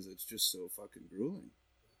better because it's just so fucking grueling.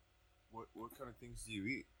 What kind of things do you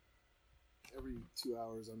eat? Every 2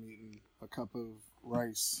 hours, I'm eating a cup of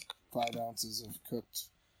rice, 5 ounces of cooked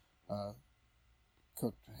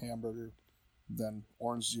hamburger, then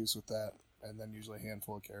orange juice with that, and then usually a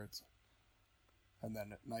handful of carrots. And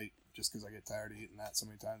then at night, just because I get tired of eating that so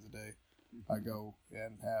many times a day, I go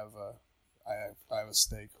and have I have a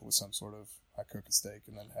steak with some sort of, I cook a steak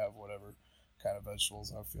and then have whatever kind of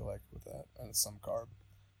vegetables I feel like with that, and some carb,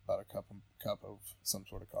 about a cup of some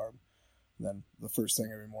sort of carb. And then the first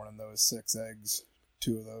thing every morning though is 6 eggs,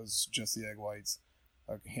 2 of those just the egg whites,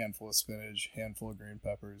 a handful of spinach, handful of green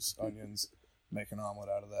peppers, onions, make an omelet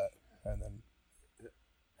out of that, and then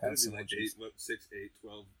have some like 6, 8,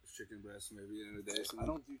 12 chicken breasts maybe in a day. I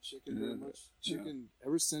don't do chicken very much. Chicken,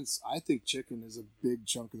 ever since, I think chicken is a big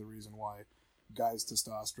chunk of the reason why guys'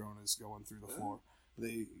 testosterone is going through the floor.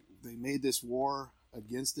 They made this war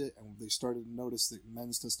against it, and they started to notice that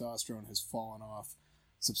men's testosterone has fallen off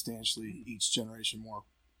substantially each generation more.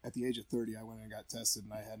 At the age of 30, I went and got tested,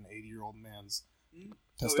 and I had an 80-year-old man's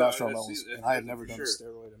testosterone levels, and I had never done a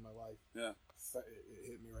steroid in my life. Yeah. It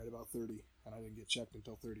hit me right about 30, and I didn't get checked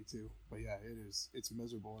until 32. But yeah, it's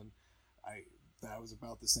miserable, and that was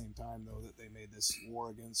about the same time though that they made this war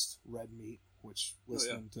against red meat, which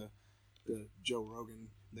listening to the Joe Rogan,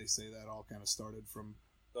 they say that all kind of started from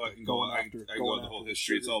I can go the whole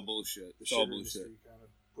history. It's all bullshit. It's all bullshit. Kind of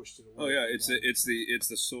pushed it Oh away. yeah, it's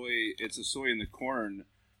the soy and the corn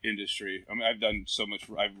industry. I mean, I've done so much.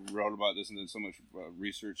 I've wrote about this and done so much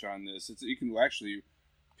research on this. You can actually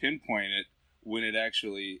pinpoint it when it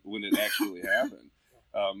actually happened.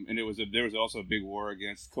 And there was also a big war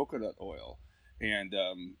against coconut oil, and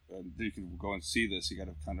you can go and see this. You got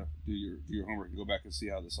to kind of do your homework and go back and see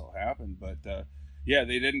how this all happened. But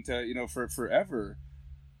they didn't. For forever,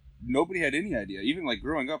 nobody had any idea. Even like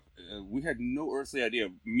growing up, we had no earthly idea.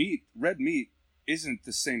 Red meat isn't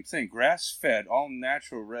the same thing. Grass-fed, all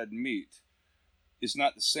natural red meat is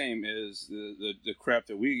not the same as the crap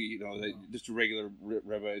that we eat, just the regular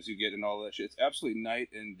ribeyes you get and all that shit. It's absolutely night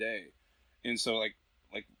and day. And so like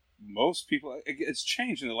most people, it's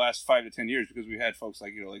changed in the last 5 to 10 years because we had folks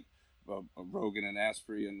like Rogan and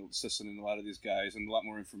Asprey and Sisson and a lot of these guys, and a lot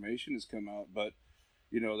more information has come out. But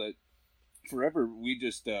that forever we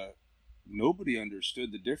just nobody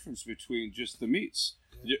understood the difference between just the meats,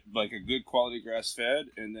 like a good quality grass fed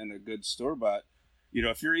and then a good store bought.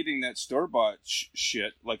 If you're eating that store bought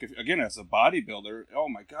shit, like again as a bodybuilder, oh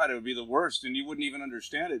my god, it would be the worst, and you wouldn't even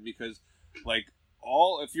understand it because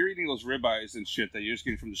if you're eating those ribeyes and shit that you're just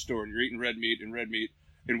getting from the store, and you're eating red meat,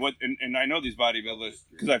 and I know these bodybuilders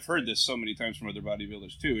because I've heard this so many times from other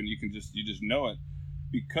bodybuilders too, and you just know it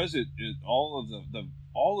because it all of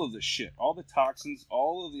the shit, all the toxins,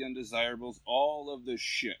 all of the undesirables, all of the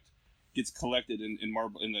shit gets collected in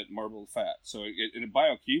that marble fat, so it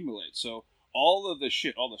bioaccumulates. So all of the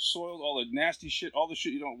shit, all the soil, all the nasty shit, all the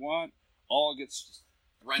shit you don't want, all gets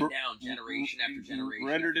run down generation after generation,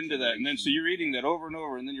 rendered into that, and then so you're eating that over and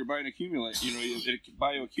over, and then your bioaccumulate. It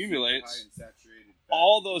bioaccumulates.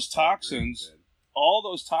 All those toxins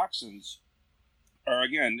are,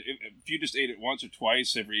 again, if you just ate it once or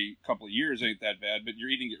twice every couple of years, ain't that bad. But you're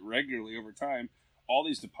eating it regularly over time. All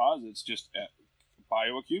these deposits just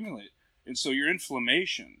bioaccumulate, and so your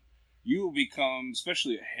inflammation. You will become,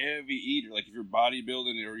 especially a heavy eater, like if you're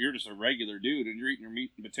bodybuilding or you're just a regular dude and you're eating your meat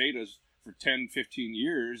and potatoes for 10, 15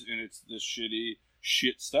 years and it's this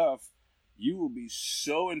shit stuff, you will be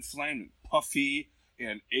so inflamed and puffy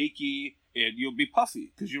and achy, and you'll be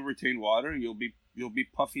puffy because you'll retain water, and you'll be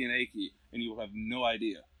puffy and achy, and you will have no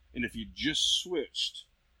idea. And if you just switched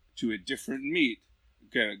to a different meat,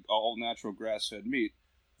 kind of all natural grass-fed meat,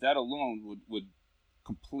 that alone would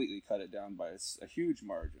completely cut it down by a huge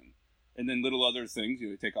margin. And then little other things,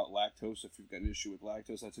 take out lactose if you've got an issue with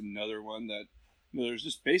lactose. That's another one that, there's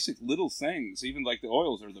just basic little things. Even like the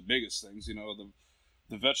oils are the biggest things. The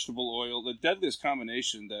the vegetable oil, the deadliest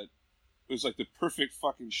combination that was like the perfect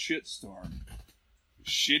fucking shit storm.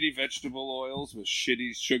 Shitty vegetable oils with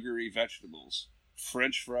shitty sugary vegetables,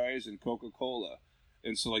 French fries and Coca-Cola,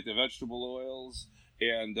 and so like the vegetable oils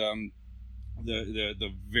and the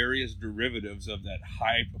various derivatives of that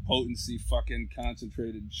high potency fucking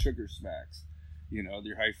concentrated sugar smacks, you know,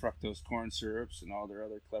 their high fructose corn syrups and all their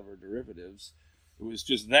other clever derivatives. It was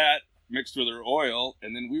just that mixed with their oil,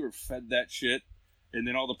 and then we were fed that shit, and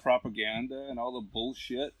then all the propaganda and all the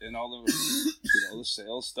bullshit and all the the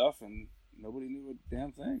sales stuff, and nobody knew a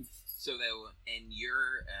damn thing. So, though, in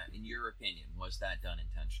your opinion, was that done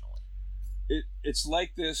intentionally? It's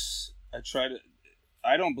like this.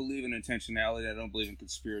 I don't believe in intentionality. I don't believe in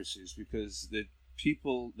conspiracies because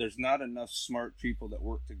there's not enough smart people that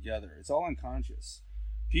work together. It's all unconscious.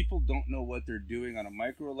 People don't know what they're doing on a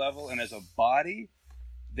micro level, and as a body,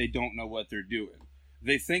 they don't know what they're doing.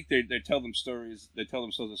 They think they tell them stories. They tell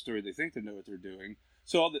themselves a story. They think they know what they're doing.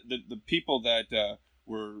 So all the people that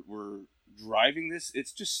were driving this,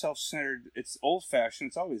 it's just self-centered. It's old-fashioned.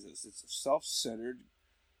 It's always this. It's self-centered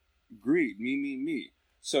greed. Me.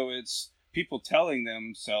 So it's people telling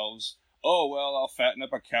themselves, oh, well, I'll fatten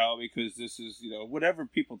up a cow because this is, whatever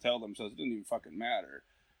people tell themselves, it doesn't even fucking matter.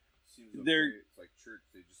 Seems it's like church.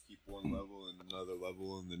 They just keep one level and another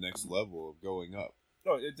level and the next level of going up.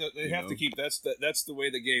 No, they have to keep. That's the way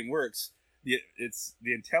the game works. It's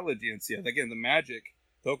the intelligence. Yeah, again, the magic,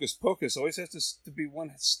 the hocus pocus, always has to be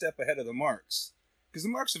one step ahead of the marks, because the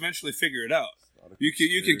marks eventually figure it out. You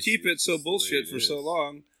can keep it so bullshit for so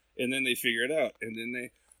long, and then they figure it out, and then they.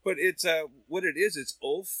 But it's what it is. It's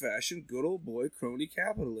old fashioned, good old boy crony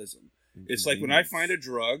capitalism. It's like when I find a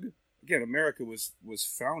drug. Again, America was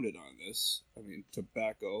founded on this. I mean,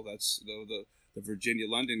 tobacco. That's the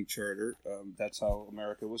Virginia-London Charter. That's how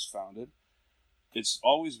America was founded. It's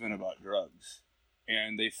always been about drugs,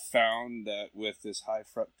 and they found that with this high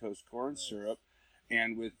fructose corn syrup,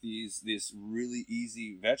 and with these really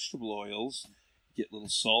easy vegetable oils, get a little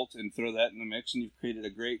salt and throw that in the mix, and you've created a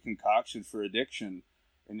great concoction for addiction.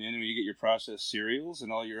 And then you get your processed cereals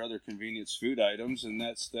and all your other convenience food items, and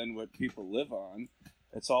that's then what people live on.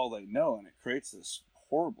 That's all they know, and it creates this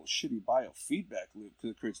horrible, shitty biofeedback loop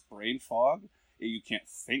because it creates brain fog. You can't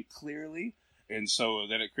think clearly, and so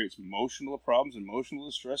then it creates emotional problems, emotional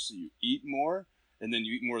distress. So you eat more, and then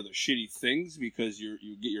you eat more of the shitty things because you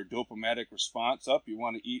get your dopamic response up. You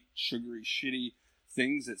want to eat sugary, shitty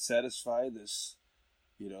things that satisfy this,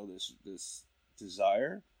 this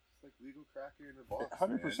desire. It's like legal crack in a box.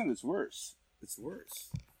 100%. It's worse. It's worse.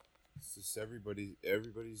 It's just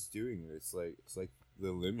everybody's doing it. It's like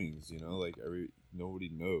the lemmings, like nobody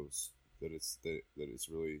knows that it's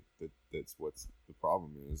really that's what's the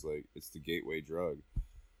problem is. Like, it's the gateway drug.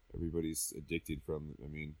 Everybody's addicted from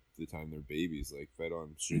the time they're babies, like fed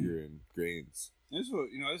on sugar and grains. This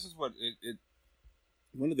is what it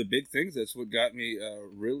one of the big things. That's what got me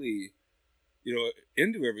really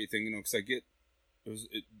into everything. Because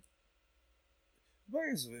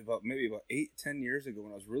about 8-10 years ago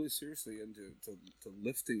when I was really seriously into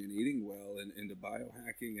lifting and eating well and into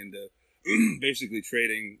biohacking and to basically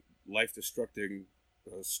trading life-destructing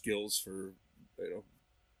skills for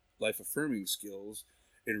life-affirming skills.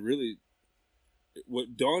 And really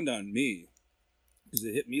what dawned on me, because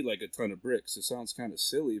it hit me like a ton of bricks, it sounds kind of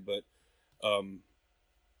silly, but I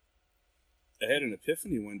had an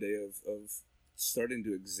epiphany one day of starting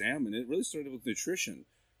to examine. It really started with nutrition,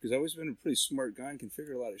 because I've always been a pretty smart guy and can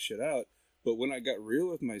figure a lot of shit out. But when I got real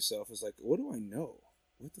with myself, it's like, what do I know?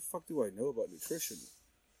 What the fuck do I know about nutrition?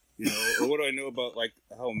 Or what do I know about like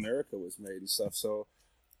how America was made and stuff? So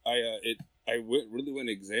I really went and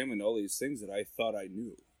examined all these things that I thought I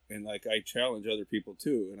knew. And like, I challenge other people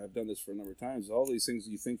too, and I've done this for a number of times. All these things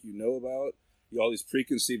you think you know about, all these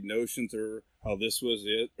preconceived notions, or how this was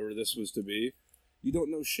it or this was to be. You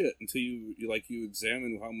don't know shit until you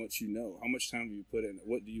examine how much you know. How much time have you put in it?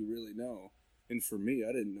 What do you really know? And for me,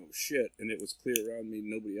 I didn't know shit, and it was clear around me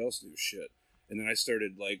nobody else knew shit. And then I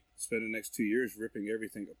started spending the next 2 years ripping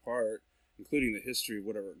everything apart, including the history of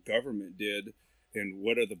what our government did and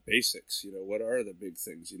what are the basics. What are the big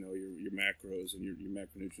things? Your macros and your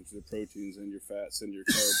macronutrients, the proteins and your fats and your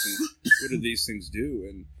carbs, and what do these things do?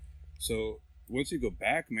 And so once you go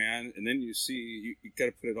back, man, and then you see you got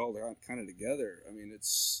to put it all kind of together.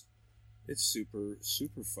 It's super,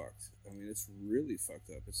 super fucked. It's really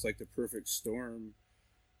fucked up. It's like the perfect storm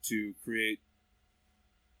to create,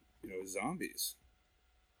 zombies.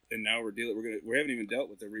 And now we haven't even dealt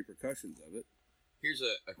with the repercussions of it. Here's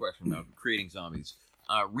a question about creating zombies.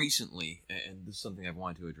 Recently, and this is something I've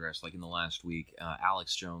wanted to address, like in the last week,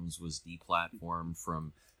 Alex Jones was deplatformed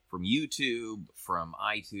from from YouTube, from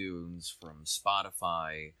iTunes, from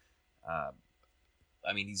Spotify.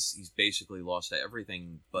 I mean, he's basically lost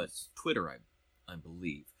everything but Twitter, I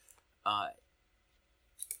believe.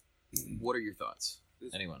 What are your thoughts?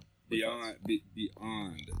 Anyone? Beyond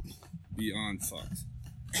fucked.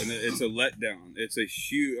 And it's a letdown. It's a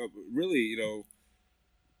huge, really,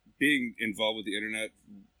 being involved with the internet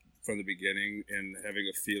from the beginning and having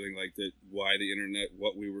a feeling like that, why the internet,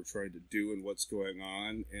 what we were trying to do and what's going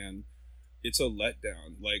on. And it's a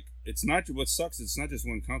letdown. Like, it's not, what sucks, it's not just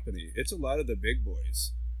one company. It's a lot of the big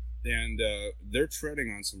boys. And they're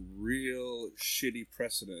treading on some real shitty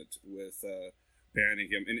precedent with banning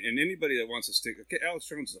him. And anybody that wants to stick, okay, Alex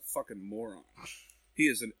Jones is a fucking moron. He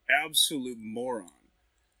is an absolute moron.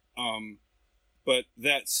 But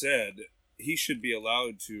that said, he should be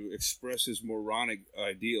allowed to express his moronic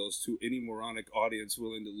ideals to any moronic audience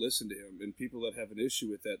willing to listen to him. And people that have an issue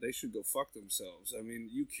with that, they should go fuck themselves. I mean,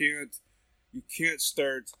 you can't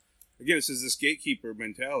start, again, this is this gatekeeper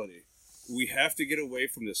mentality. We have to get away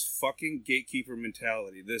from this fucking gatekeeper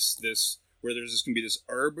mentality. This where there's just going to be this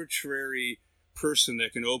arbitrary person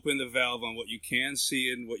that can open the valve on what you can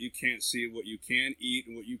see and what you can't see, and what you can eat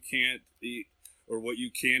and what you can't eat, or what you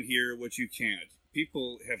can hear, what you can't.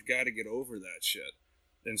 People have got to get over that shit.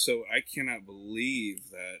 And so I cannot believe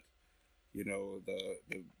that,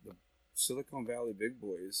 the Silicon Valley big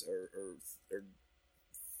boys are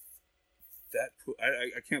that.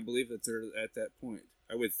 I can't believe that they're at that point.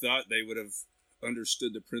 I would thought they would have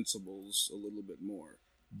understood the principles a little bit more.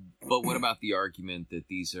 But what about the argument that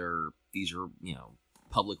these are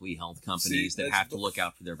publicly held companies that have to look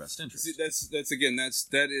out for their best interests? See,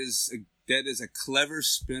 that is a clever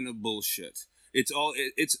spin of bullshit. It's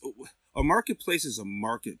a marketplace is a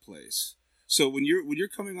marketplace. So when you're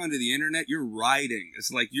coming onto the internet, you're riding.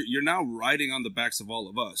 It's like you're now riding on the backs of all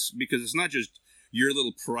of us, because it's not just your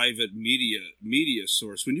little private media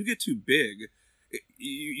source. When you get too big,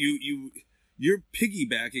 you're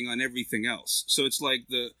piggybacking on everything else. So it's like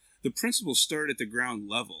the principles start at the ground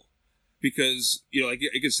level, because like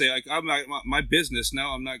you could say, like, I'm not, my business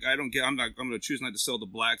now. I'm going to choose not to sell to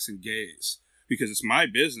blacks and gays because it's my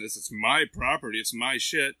business, it's my property, it's my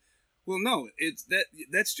shit. Well, no,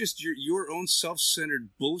 that's just your own self-centered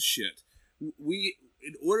bullshit.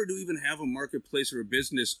 In order to even have a marketplace or a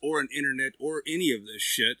business or an internet or any of this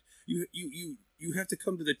shit, you have to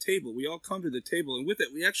come to the table. We all come to the table, and with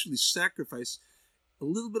it, we actually sacrifice a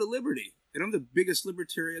little bit of liberty. And I'm the biggest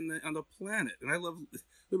libertarian on the planet, and I love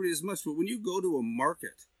liberty as much. But when you go to a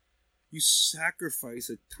market, you sacrifice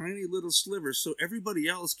a tiny little sliver so everybody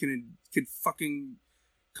else can fucking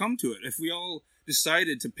come to it. If we all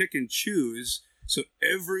decided to pick and choose, so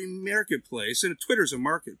every marketplace, and Twitter's a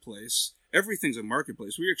marketplace, everything's a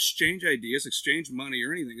marketplace. We exchange ideas, exchange money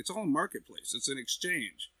or anything. It's all a marketplace. It's an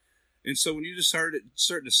exchange. And so when you just start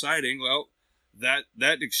deciding, well, that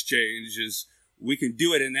exchange is, we can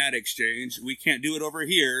do it in that exchange. We can't do it over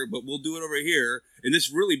here, but we'll do it over here. And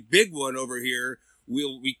this really big one over here,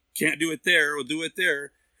 we can't do it there. We'll do it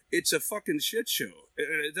there. It's a fucking shit show.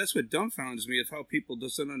 That's what dumbfounds me, of how people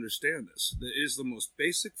doesn't understand this. It is the most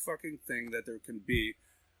basic fucking thing that there can be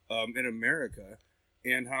in America,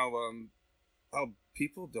 and how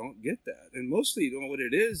people don't get that. And mostly, what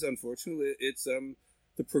it is, unfortunately, it's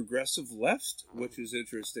the progressive left, which is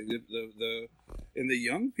interesting. And the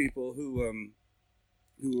young people who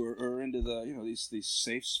are into the these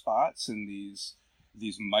safe spots and these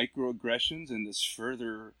microaggressions and this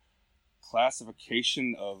further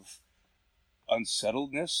classification of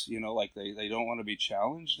unsettledness, like they don't want to be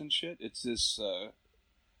challenged and shit. It's this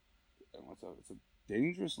it's a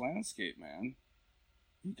dangerous landscape, man.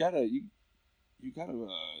 You gotta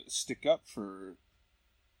stick up for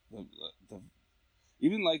the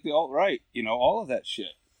even like the alt-right, all of that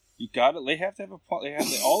shit. They have to have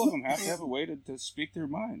all of them have to have a way to speak their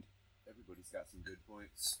mind. Everybody's got some good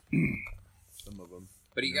points. Some of them.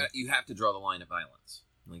 But you have to draw the line at violence.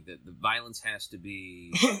 Like the violence has to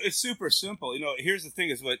be. It's super simple. Here's the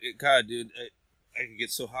thing: is God, dude, I can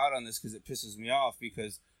get so hot on this because it pisses me off,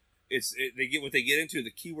 because they get into.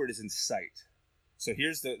 The keyword is incite. So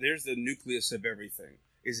here's the nucleus of everything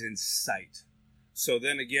is incite. So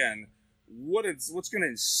then again, what's going to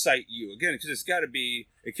incite you again? Because it's got to be.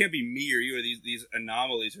 It can't be me or you or these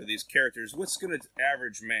anomalies or these characters. What's going to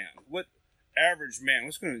average man? What's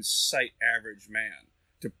going to incite average man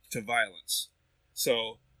to violence?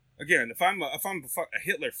 So again, if I'm a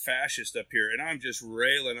Hitler fascist up here and I'm just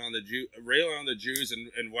railing on the Jews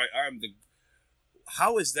and why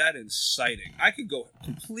how is that inciting? I could go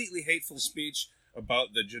completely hateful speech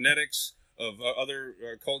about the genetics of other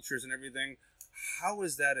cultures and everything. How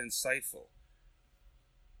is that insightful?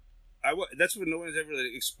 that's what no one's ever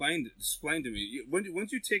really explained to me.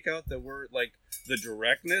 Once you take out the word, like, the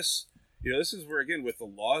directness, this is where, again, with the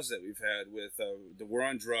laws that we've had with the war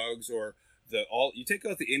on drugs, or you take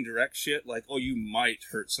out the indirect shit, like, oh, you might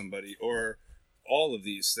hurt somebody, or all of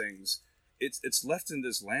these things. It's left in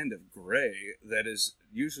this land of gray that is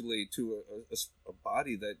usually to a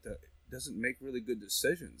body that doesn't make really good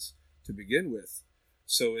decisions to begin with.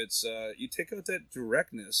 So it's you take out that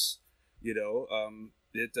directness,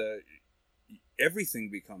 everything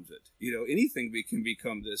becomes it. Anything can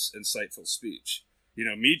become this insightful speech.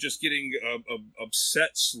 Me just getting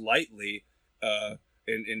upset slightly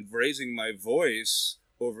and raising my voice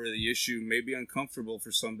over the issue may be uncomfortable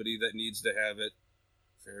for somebody that needs to have it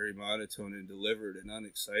very monotone and delivered and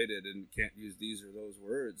unexcited and can't use these or those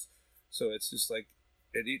words. So it's just like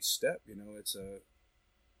at each step, it's a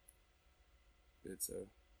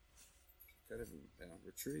kind of a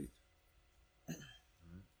retreat. It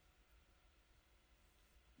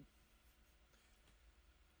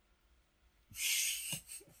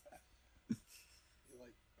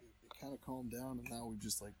kind of calmed down, and now we've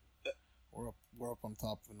just like we're up on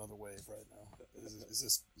top of another wave right now. Is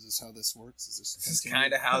this how this works? This is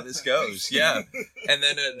kind of how this goes, yeah. And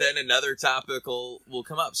then another topic will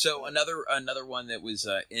come up. So another one that was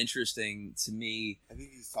interesting to me. I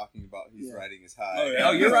think he's talking about riding his high. Oh, yeah.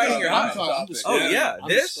 Oh, you're riding your high. I'm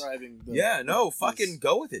This. describing Yeah, no, fucking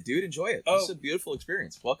go with it, dude. Enjoy it. This is a beautiful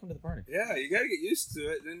experience. Welcome to the party. Yeah, you got to get used to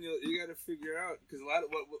it. Then you got to figure out, because a lot of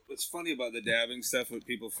what's funny about the dabbing stuff, what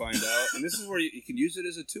people find out, and this is where you can use it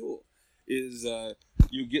as a tool. Is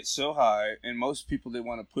you get so high, and most people, they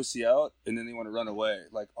want to pussy out, and then they want to run away.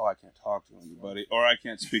 Like, oh, I can't talk to anybody, or I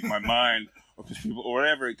can't speak my mind, or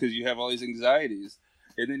whatever, because you have all these anxieties.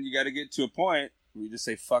 And then you got to get to a point where you just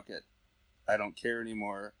say, fuck it, I don't care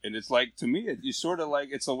anymore. And it's like, to me, you sort of like,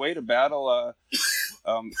 it's a way to battle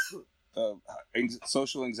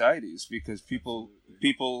social anxieties, because people,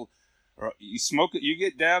 you smoke it, you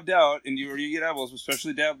get dabbed out, and you get edibles,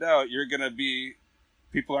 especially dabbed out, you're gonna be.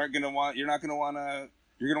 People aren't going to want, you're going to want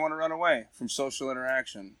to run away from social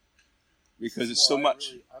interaction because it's so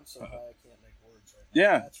much. I'm so high I can't make words right now.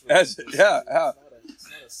 Yeah. It's not a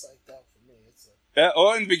psyched out for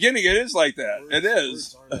me. In the beginning, it is like that. It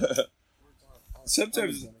is.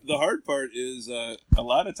 Sometimes the hard part is a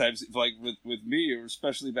lot of times, like with me, or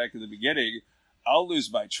especially back in the beginning, I'll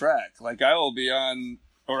lose my track. Like I will be on,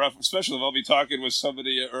 especially if I'll be talking with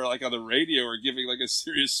somebody or like on the radio or giving like a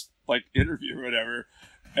serious like interview or whatever,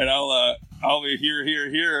 and I'll be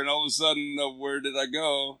here, and all of a sudden, where did I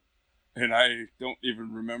go? And I don't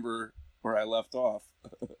even remember where I left off.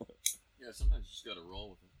 Yeah, sometimes you just got to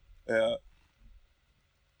roll with it. Yeah.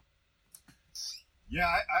 Yeah,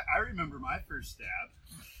 I remember my first dab.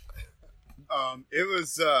 It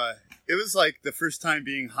was like the first time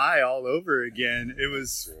being high all over again. It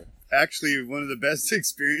was actually one of the best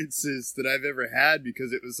experiences that I've ever had,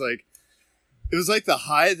 because it was like the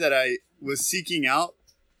high that I was seeking out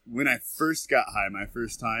when I first got high my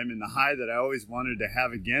first time, and the high that I always wanted to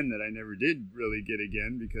have again that I never did really get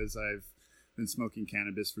again, because I've been smoking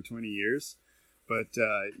cannabis for 20 years. But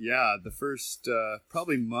the first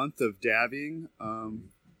probably month of dabbing,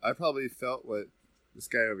 I probably felt what this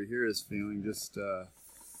guy over here is feeling, just out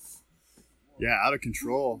of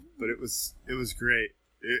control. But it was great.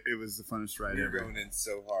 It was the funnest ride ever. You're going in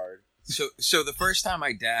so hard. So the first time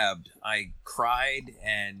I dabbed, I cried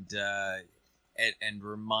and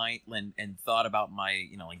thought about my,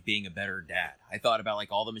 like being a better dad. I thought about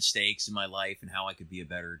like all the mistakes in my life and how I could be a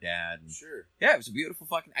better dad. And sure. Yeah, it was a beautiful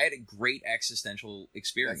I had a great existential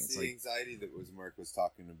experience. That's the anxiety that Mark was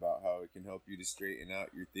talking about, how it can help you to straighten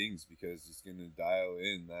out your things, because it's going to dial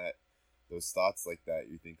in those thoughts like that.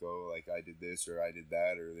 You think, oh, like I did this or I did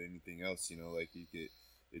that or anything else, like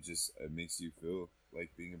it makes you feel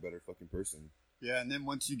like being a better fucking person. Yeah, and then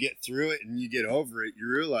once you get through it and you get over it, you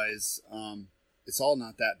realize it's all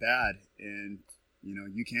not that bad, and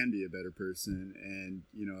you can be a better person, and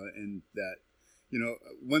and that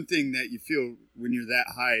one thing that you feel when you're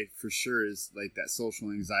that high for sure is like that social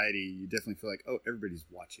anxiety. You definitely feel like, oh, everybody's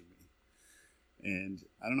watching me, and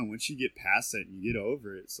I don't know, once you get past that and you get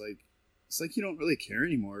over it, it's like you don't really care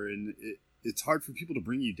anymore, and it's hard for people to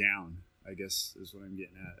bring you down, I guess, is what I'm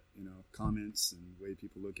getting at. Comments and the way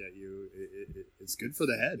people look at you, it's good for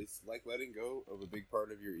the head. It's like letting go of a big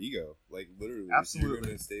part of your ego. Like, literally, absolutely. If you're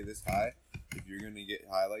going to stay this high, if you're going to get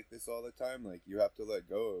high like this all the time, like, you have to let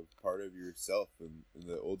go of part of yourself and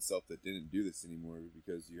the old self that didn't do this anymore,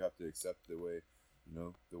 because you have to accept the way,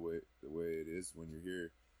 the way it is when you're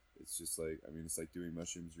here. It's just like, it's like doing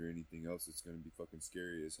mushrooms or anything else. It's going to be fucking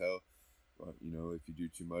scary as hell. you know, if you do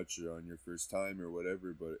too much or on your first time or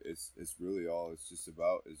whatever. But it's really all it's just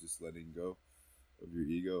about is just letting go of your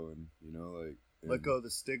ego, and you know, like, Let go of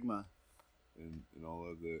the stigma. And all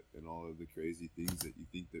of the crazy things that you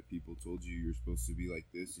think that people told you you're supposed to be like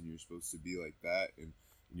this and you're supposed to be like that, and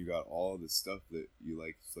you got all this stuff that you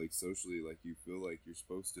like socially, like you feel like you're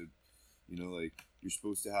supposed to, you know, like you're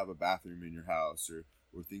supposed to have a bathroom in your house or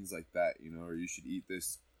things like that, you know, or you should eat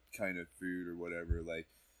this kind of food or whatever, like,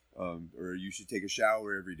 or you should take a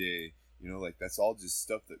shower every day, you know, like that's all just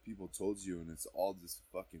stuff that people told you, and it's all just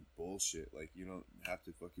fucking bullshit. Like, you don't have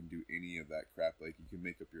to fucking do any of that crap. Like, you can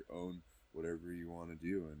make up your own whatever you want to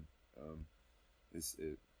do, and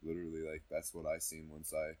it literally, like, that's what I seen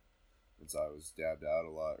once I was dabbed out a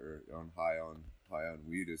lot or on high on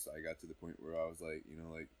weed. Is I got to the point where I was like, you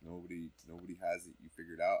know, like nobody has it. You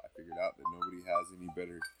figured out. I figured out that nobody has any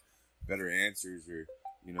better answers, or,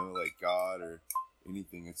 you know, like God or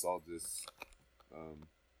anything. It's all just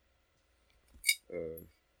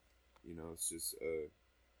you know, it's just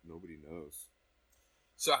nobody knows.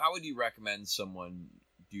 So how would you recommend someone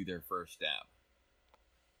do their first dab?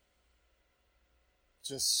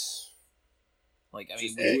 Just Like, I mean,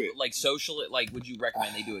 Just do it. like socially, like, would you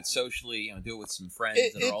recommend they do it socially? You know, do it with some friends.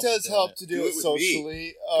 it that are also does doing help it? to Do do it it with me.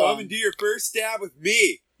 socially. Come and do your first stab with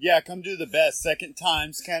me. Yeah, come do the best. Second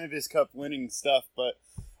time's Cannabis Cup winning stuff, but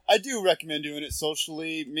I do recommend doing it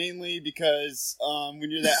socially, mainly because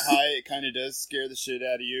when you're that high, it kind of does scare the shit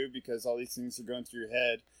out of you because all these things are going through your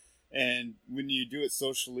head. And when you do it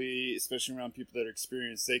socially, especially around people that are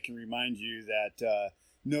experienced, they can remind you that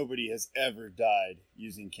nobody has ever died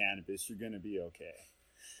using cannabis. You're going to be okay.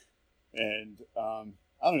 And I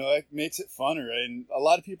don't know, it makes it funner. And a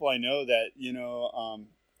lot of people I know that, you know,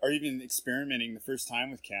 are even experimenting the first time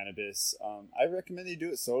with cannabis. I recommend you do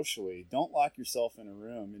it socially. Don't lock yourself in a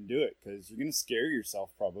room and do it, because you're going to scare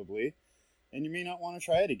yourself probably. And you may not want to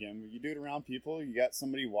try it again. You do it around people. You got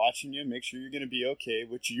somebody watching you. Make sure you're going to be okay,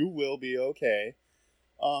 which you will be okay.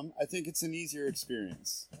 I think it's an easier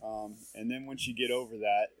experience. And then once you get over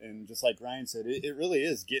that, and just like Ryan said, it really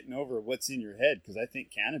is getting over what's in your head. Because I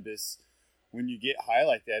think cannabis, when you get high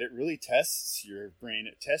like that, it really tests your brain.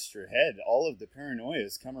 It tests your head. All of the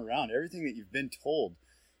paranoias come around. Everything that you've been told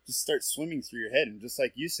just starts swimming through your head. And just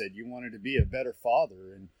like you said, you wanted to be a better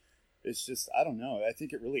father. And it's just, I don't know. I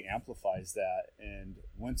think it really amplifies that. And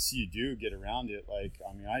once you do get around it, like,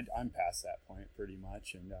 I mean, I'm past that point pretty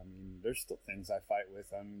much. And I mean, there's still things I fight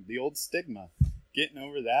with. The old stigma, getting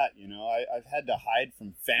over that, you know, I've had to hide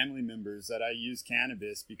from family members that I use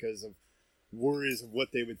cannabis because of worries of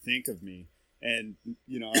what they would think of me. And,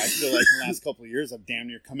 you know, I feel like in the last couple of years, I've damn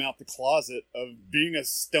near come out the closet of being a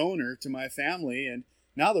stoner to my family. And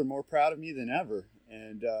now they're more proud of me than ever.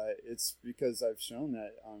 And it's because I've shown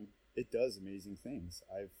that it does amazing things.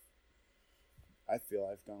 I feel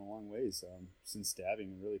I've gone a long ways since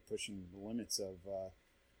dabbing and really pushing the limits of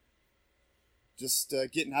just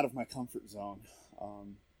getting out of my comfort zone.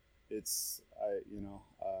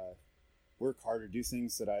 Work harder, do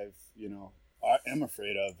things that I am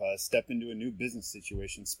afraid of. Step into a new business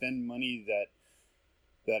situation, spend money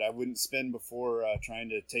that I wouldn't spend before, trying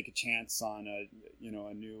to take a chance on a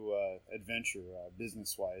new adventure,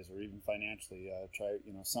 business wise or even financially. Try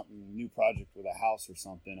something, new project with a house or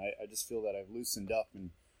something. I just feel that I've loosened up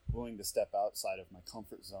and willing to step outside of my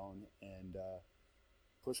comfort zone and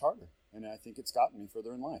push harder. And I think it's gotten me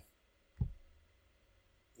further in life.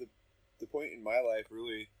 The point in my life,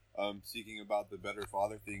 really, speaking about the better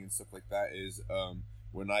father thing and stuff like that, is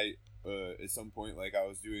when I at some point, like, I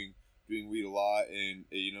was doing weed a lot, and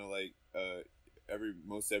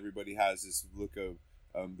most everybody has this look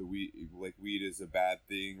of the weed, like weed is a bad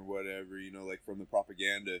thing or whatever, like from the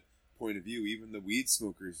propaganda point of view. Even the weed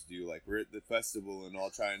smokers do. Like, we're at the festival and all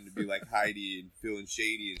trying to be like Heidi and feeling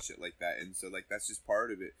shady and shit like that, and so like that's just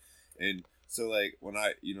part of it. And so like when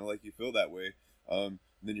I like you feel that way,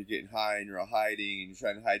 then you're getting high and you're all hiding and you're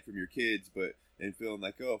trying to hide from your kids, and feeling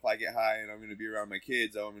like, oh, if I get high and I'm gonna be around my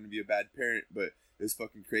kids, I'm gonna be a bad parent. But it's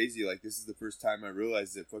fucking crazy. Like, this is the first time I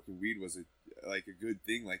realized that fucking weed was a good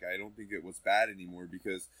thing. Like, I don't think it was bad anymore,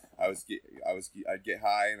 because I'd get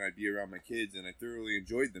high and I'd be around my kids, and I thoroughly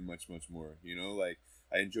enjoyed them much more. Like,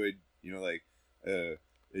 I enjoyed, I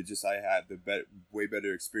had the way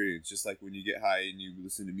better experience. Just like when you get high and you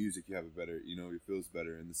listen to music, you have a better, it feels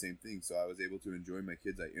better, and the same thing. So I was able to enjoy my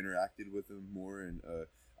kids. I interacted with them more, and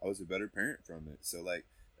I was a better parent from it. So like,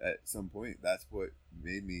 at some point, that's what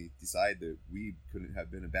made me decide that weed couldn't have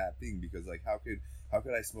been a bad thing, because like, how could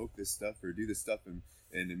I smoke this stuff or do this stuff, and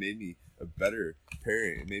it made me a better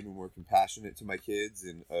parent. It made me more compassionate to my kids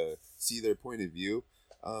and see their point of view.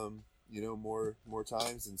 you know, more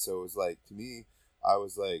times. And so it was like, to me, I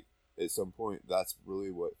was like, at some point, that's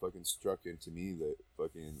really what fucking struck into me, that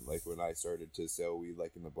fucking, like, when I started to sell weed,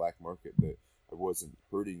 like, in the black market, that I wasn't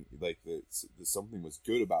hurting, like, that something was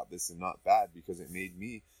good about this and not bad, because it made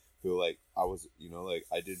me feel like I was, you know, like,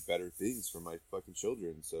 I did better things for my fucking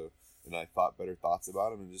children. So, and I thought better thoughts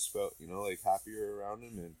about them, and just felt, you know, like, happier around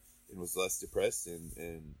them, and was less depressed,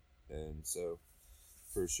 and so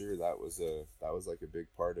for sure that was like a big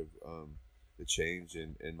part of the change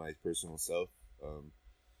in my personal self,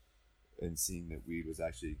 and seeing that weed was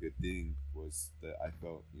actually a good thing, was that I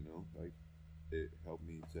felt, you know, like it helped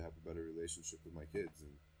me to have a better relationship with my kids.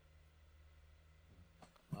 And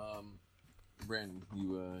Brandon,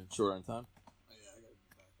 you short on time? Yeah, I gotta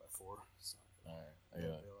be back by 4. So All right, I gotta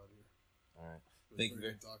bail out of here. All right. It was Thank you very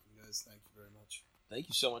very- good talking, guys. Thank you very much. Thank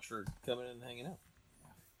you so much for coming in and hanging out.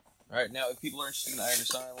 All right, now if people are interested in Iron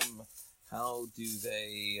Asylum, how do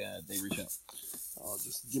they reach out?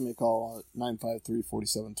 Just give me a call at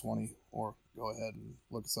 953-4720, or go ahead and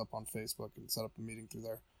look us up on Facebook and set up a meeting through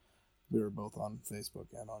there. We are both on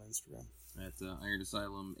Facebook and on Instagram. At Iron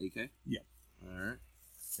Asylum AK? Yep. All right.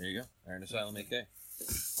 There you go. Iron Asylum AK.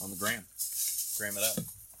 On the gram. Gram it up.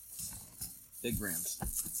 Big grams.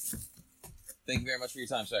 Thank you very much for your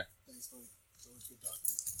time, sir. Thanks, buddy. It's always good talking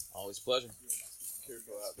to you. Always a pleasure.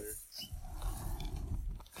 careful out there.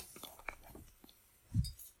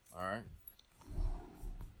 All right.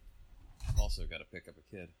 Also got to pick up a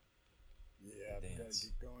kid. Yeah, I've got to Dance.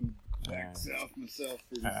 get going back Alright. south myself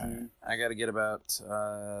pretty soon. I got to get about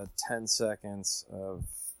 10 seconds of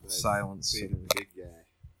Nice. silence. Being a big guy.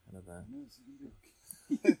 Out of that.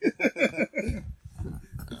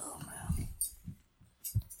 Oh, man.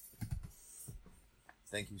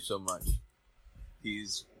 Thank you so much.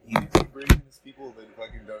 He's bringing us people that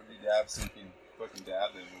fucking don't need dabs, so we can fucking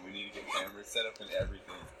dab them, and we need to get cameras set up and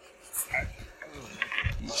everything.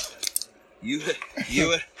 You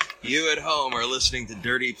at home are listening to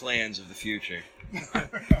Dirty Plans of the Future.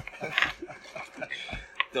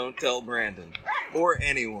 Don't tell Brandon or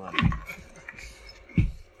anyone.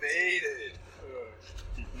 Faded.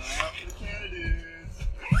 Keep an eye out for the candidates.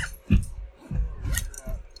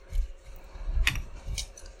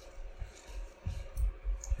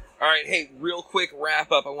 All right, hey, real quick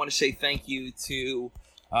wrap up. I want to say thank you to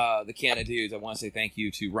the Canada Dudes. I want to say thank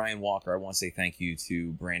you to Ryan Walker. I want to say thank you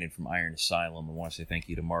to Brandon from Iron Asylum. I want to say thank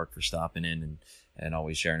you to Mark for stopping in and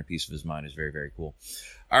always sharing a piece of his mind. Is very, very cool.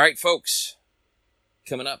 All right, folks,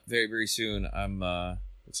 coming up very, very soon.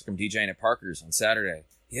 Looks like I'm DJing at Parker's on Saturday.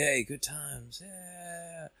 Yay, good times.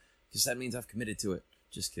 Yeah, because that means I've committed to it.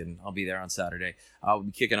 Just kidding. I'll be there on Saturday. I'll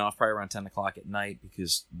be kicking off probably around 10 o'clock at night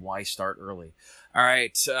because why start early? All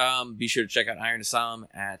right. Be sure to check out Iron Asylum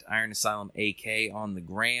at Iron Asylum AK on the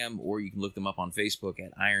gram, or you can look them up on Facebook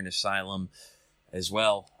at Iron Asylum as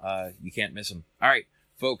well. You can't miss them. All right,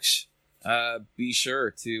 folks. Be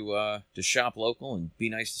sure to shop local and be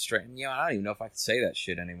nice to straight. You know, I don't even know if I can say that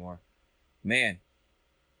shit anymore. Man,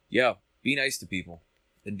 yo, be nice to people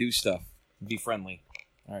and do stuff. Be friendly.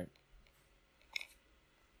 All right.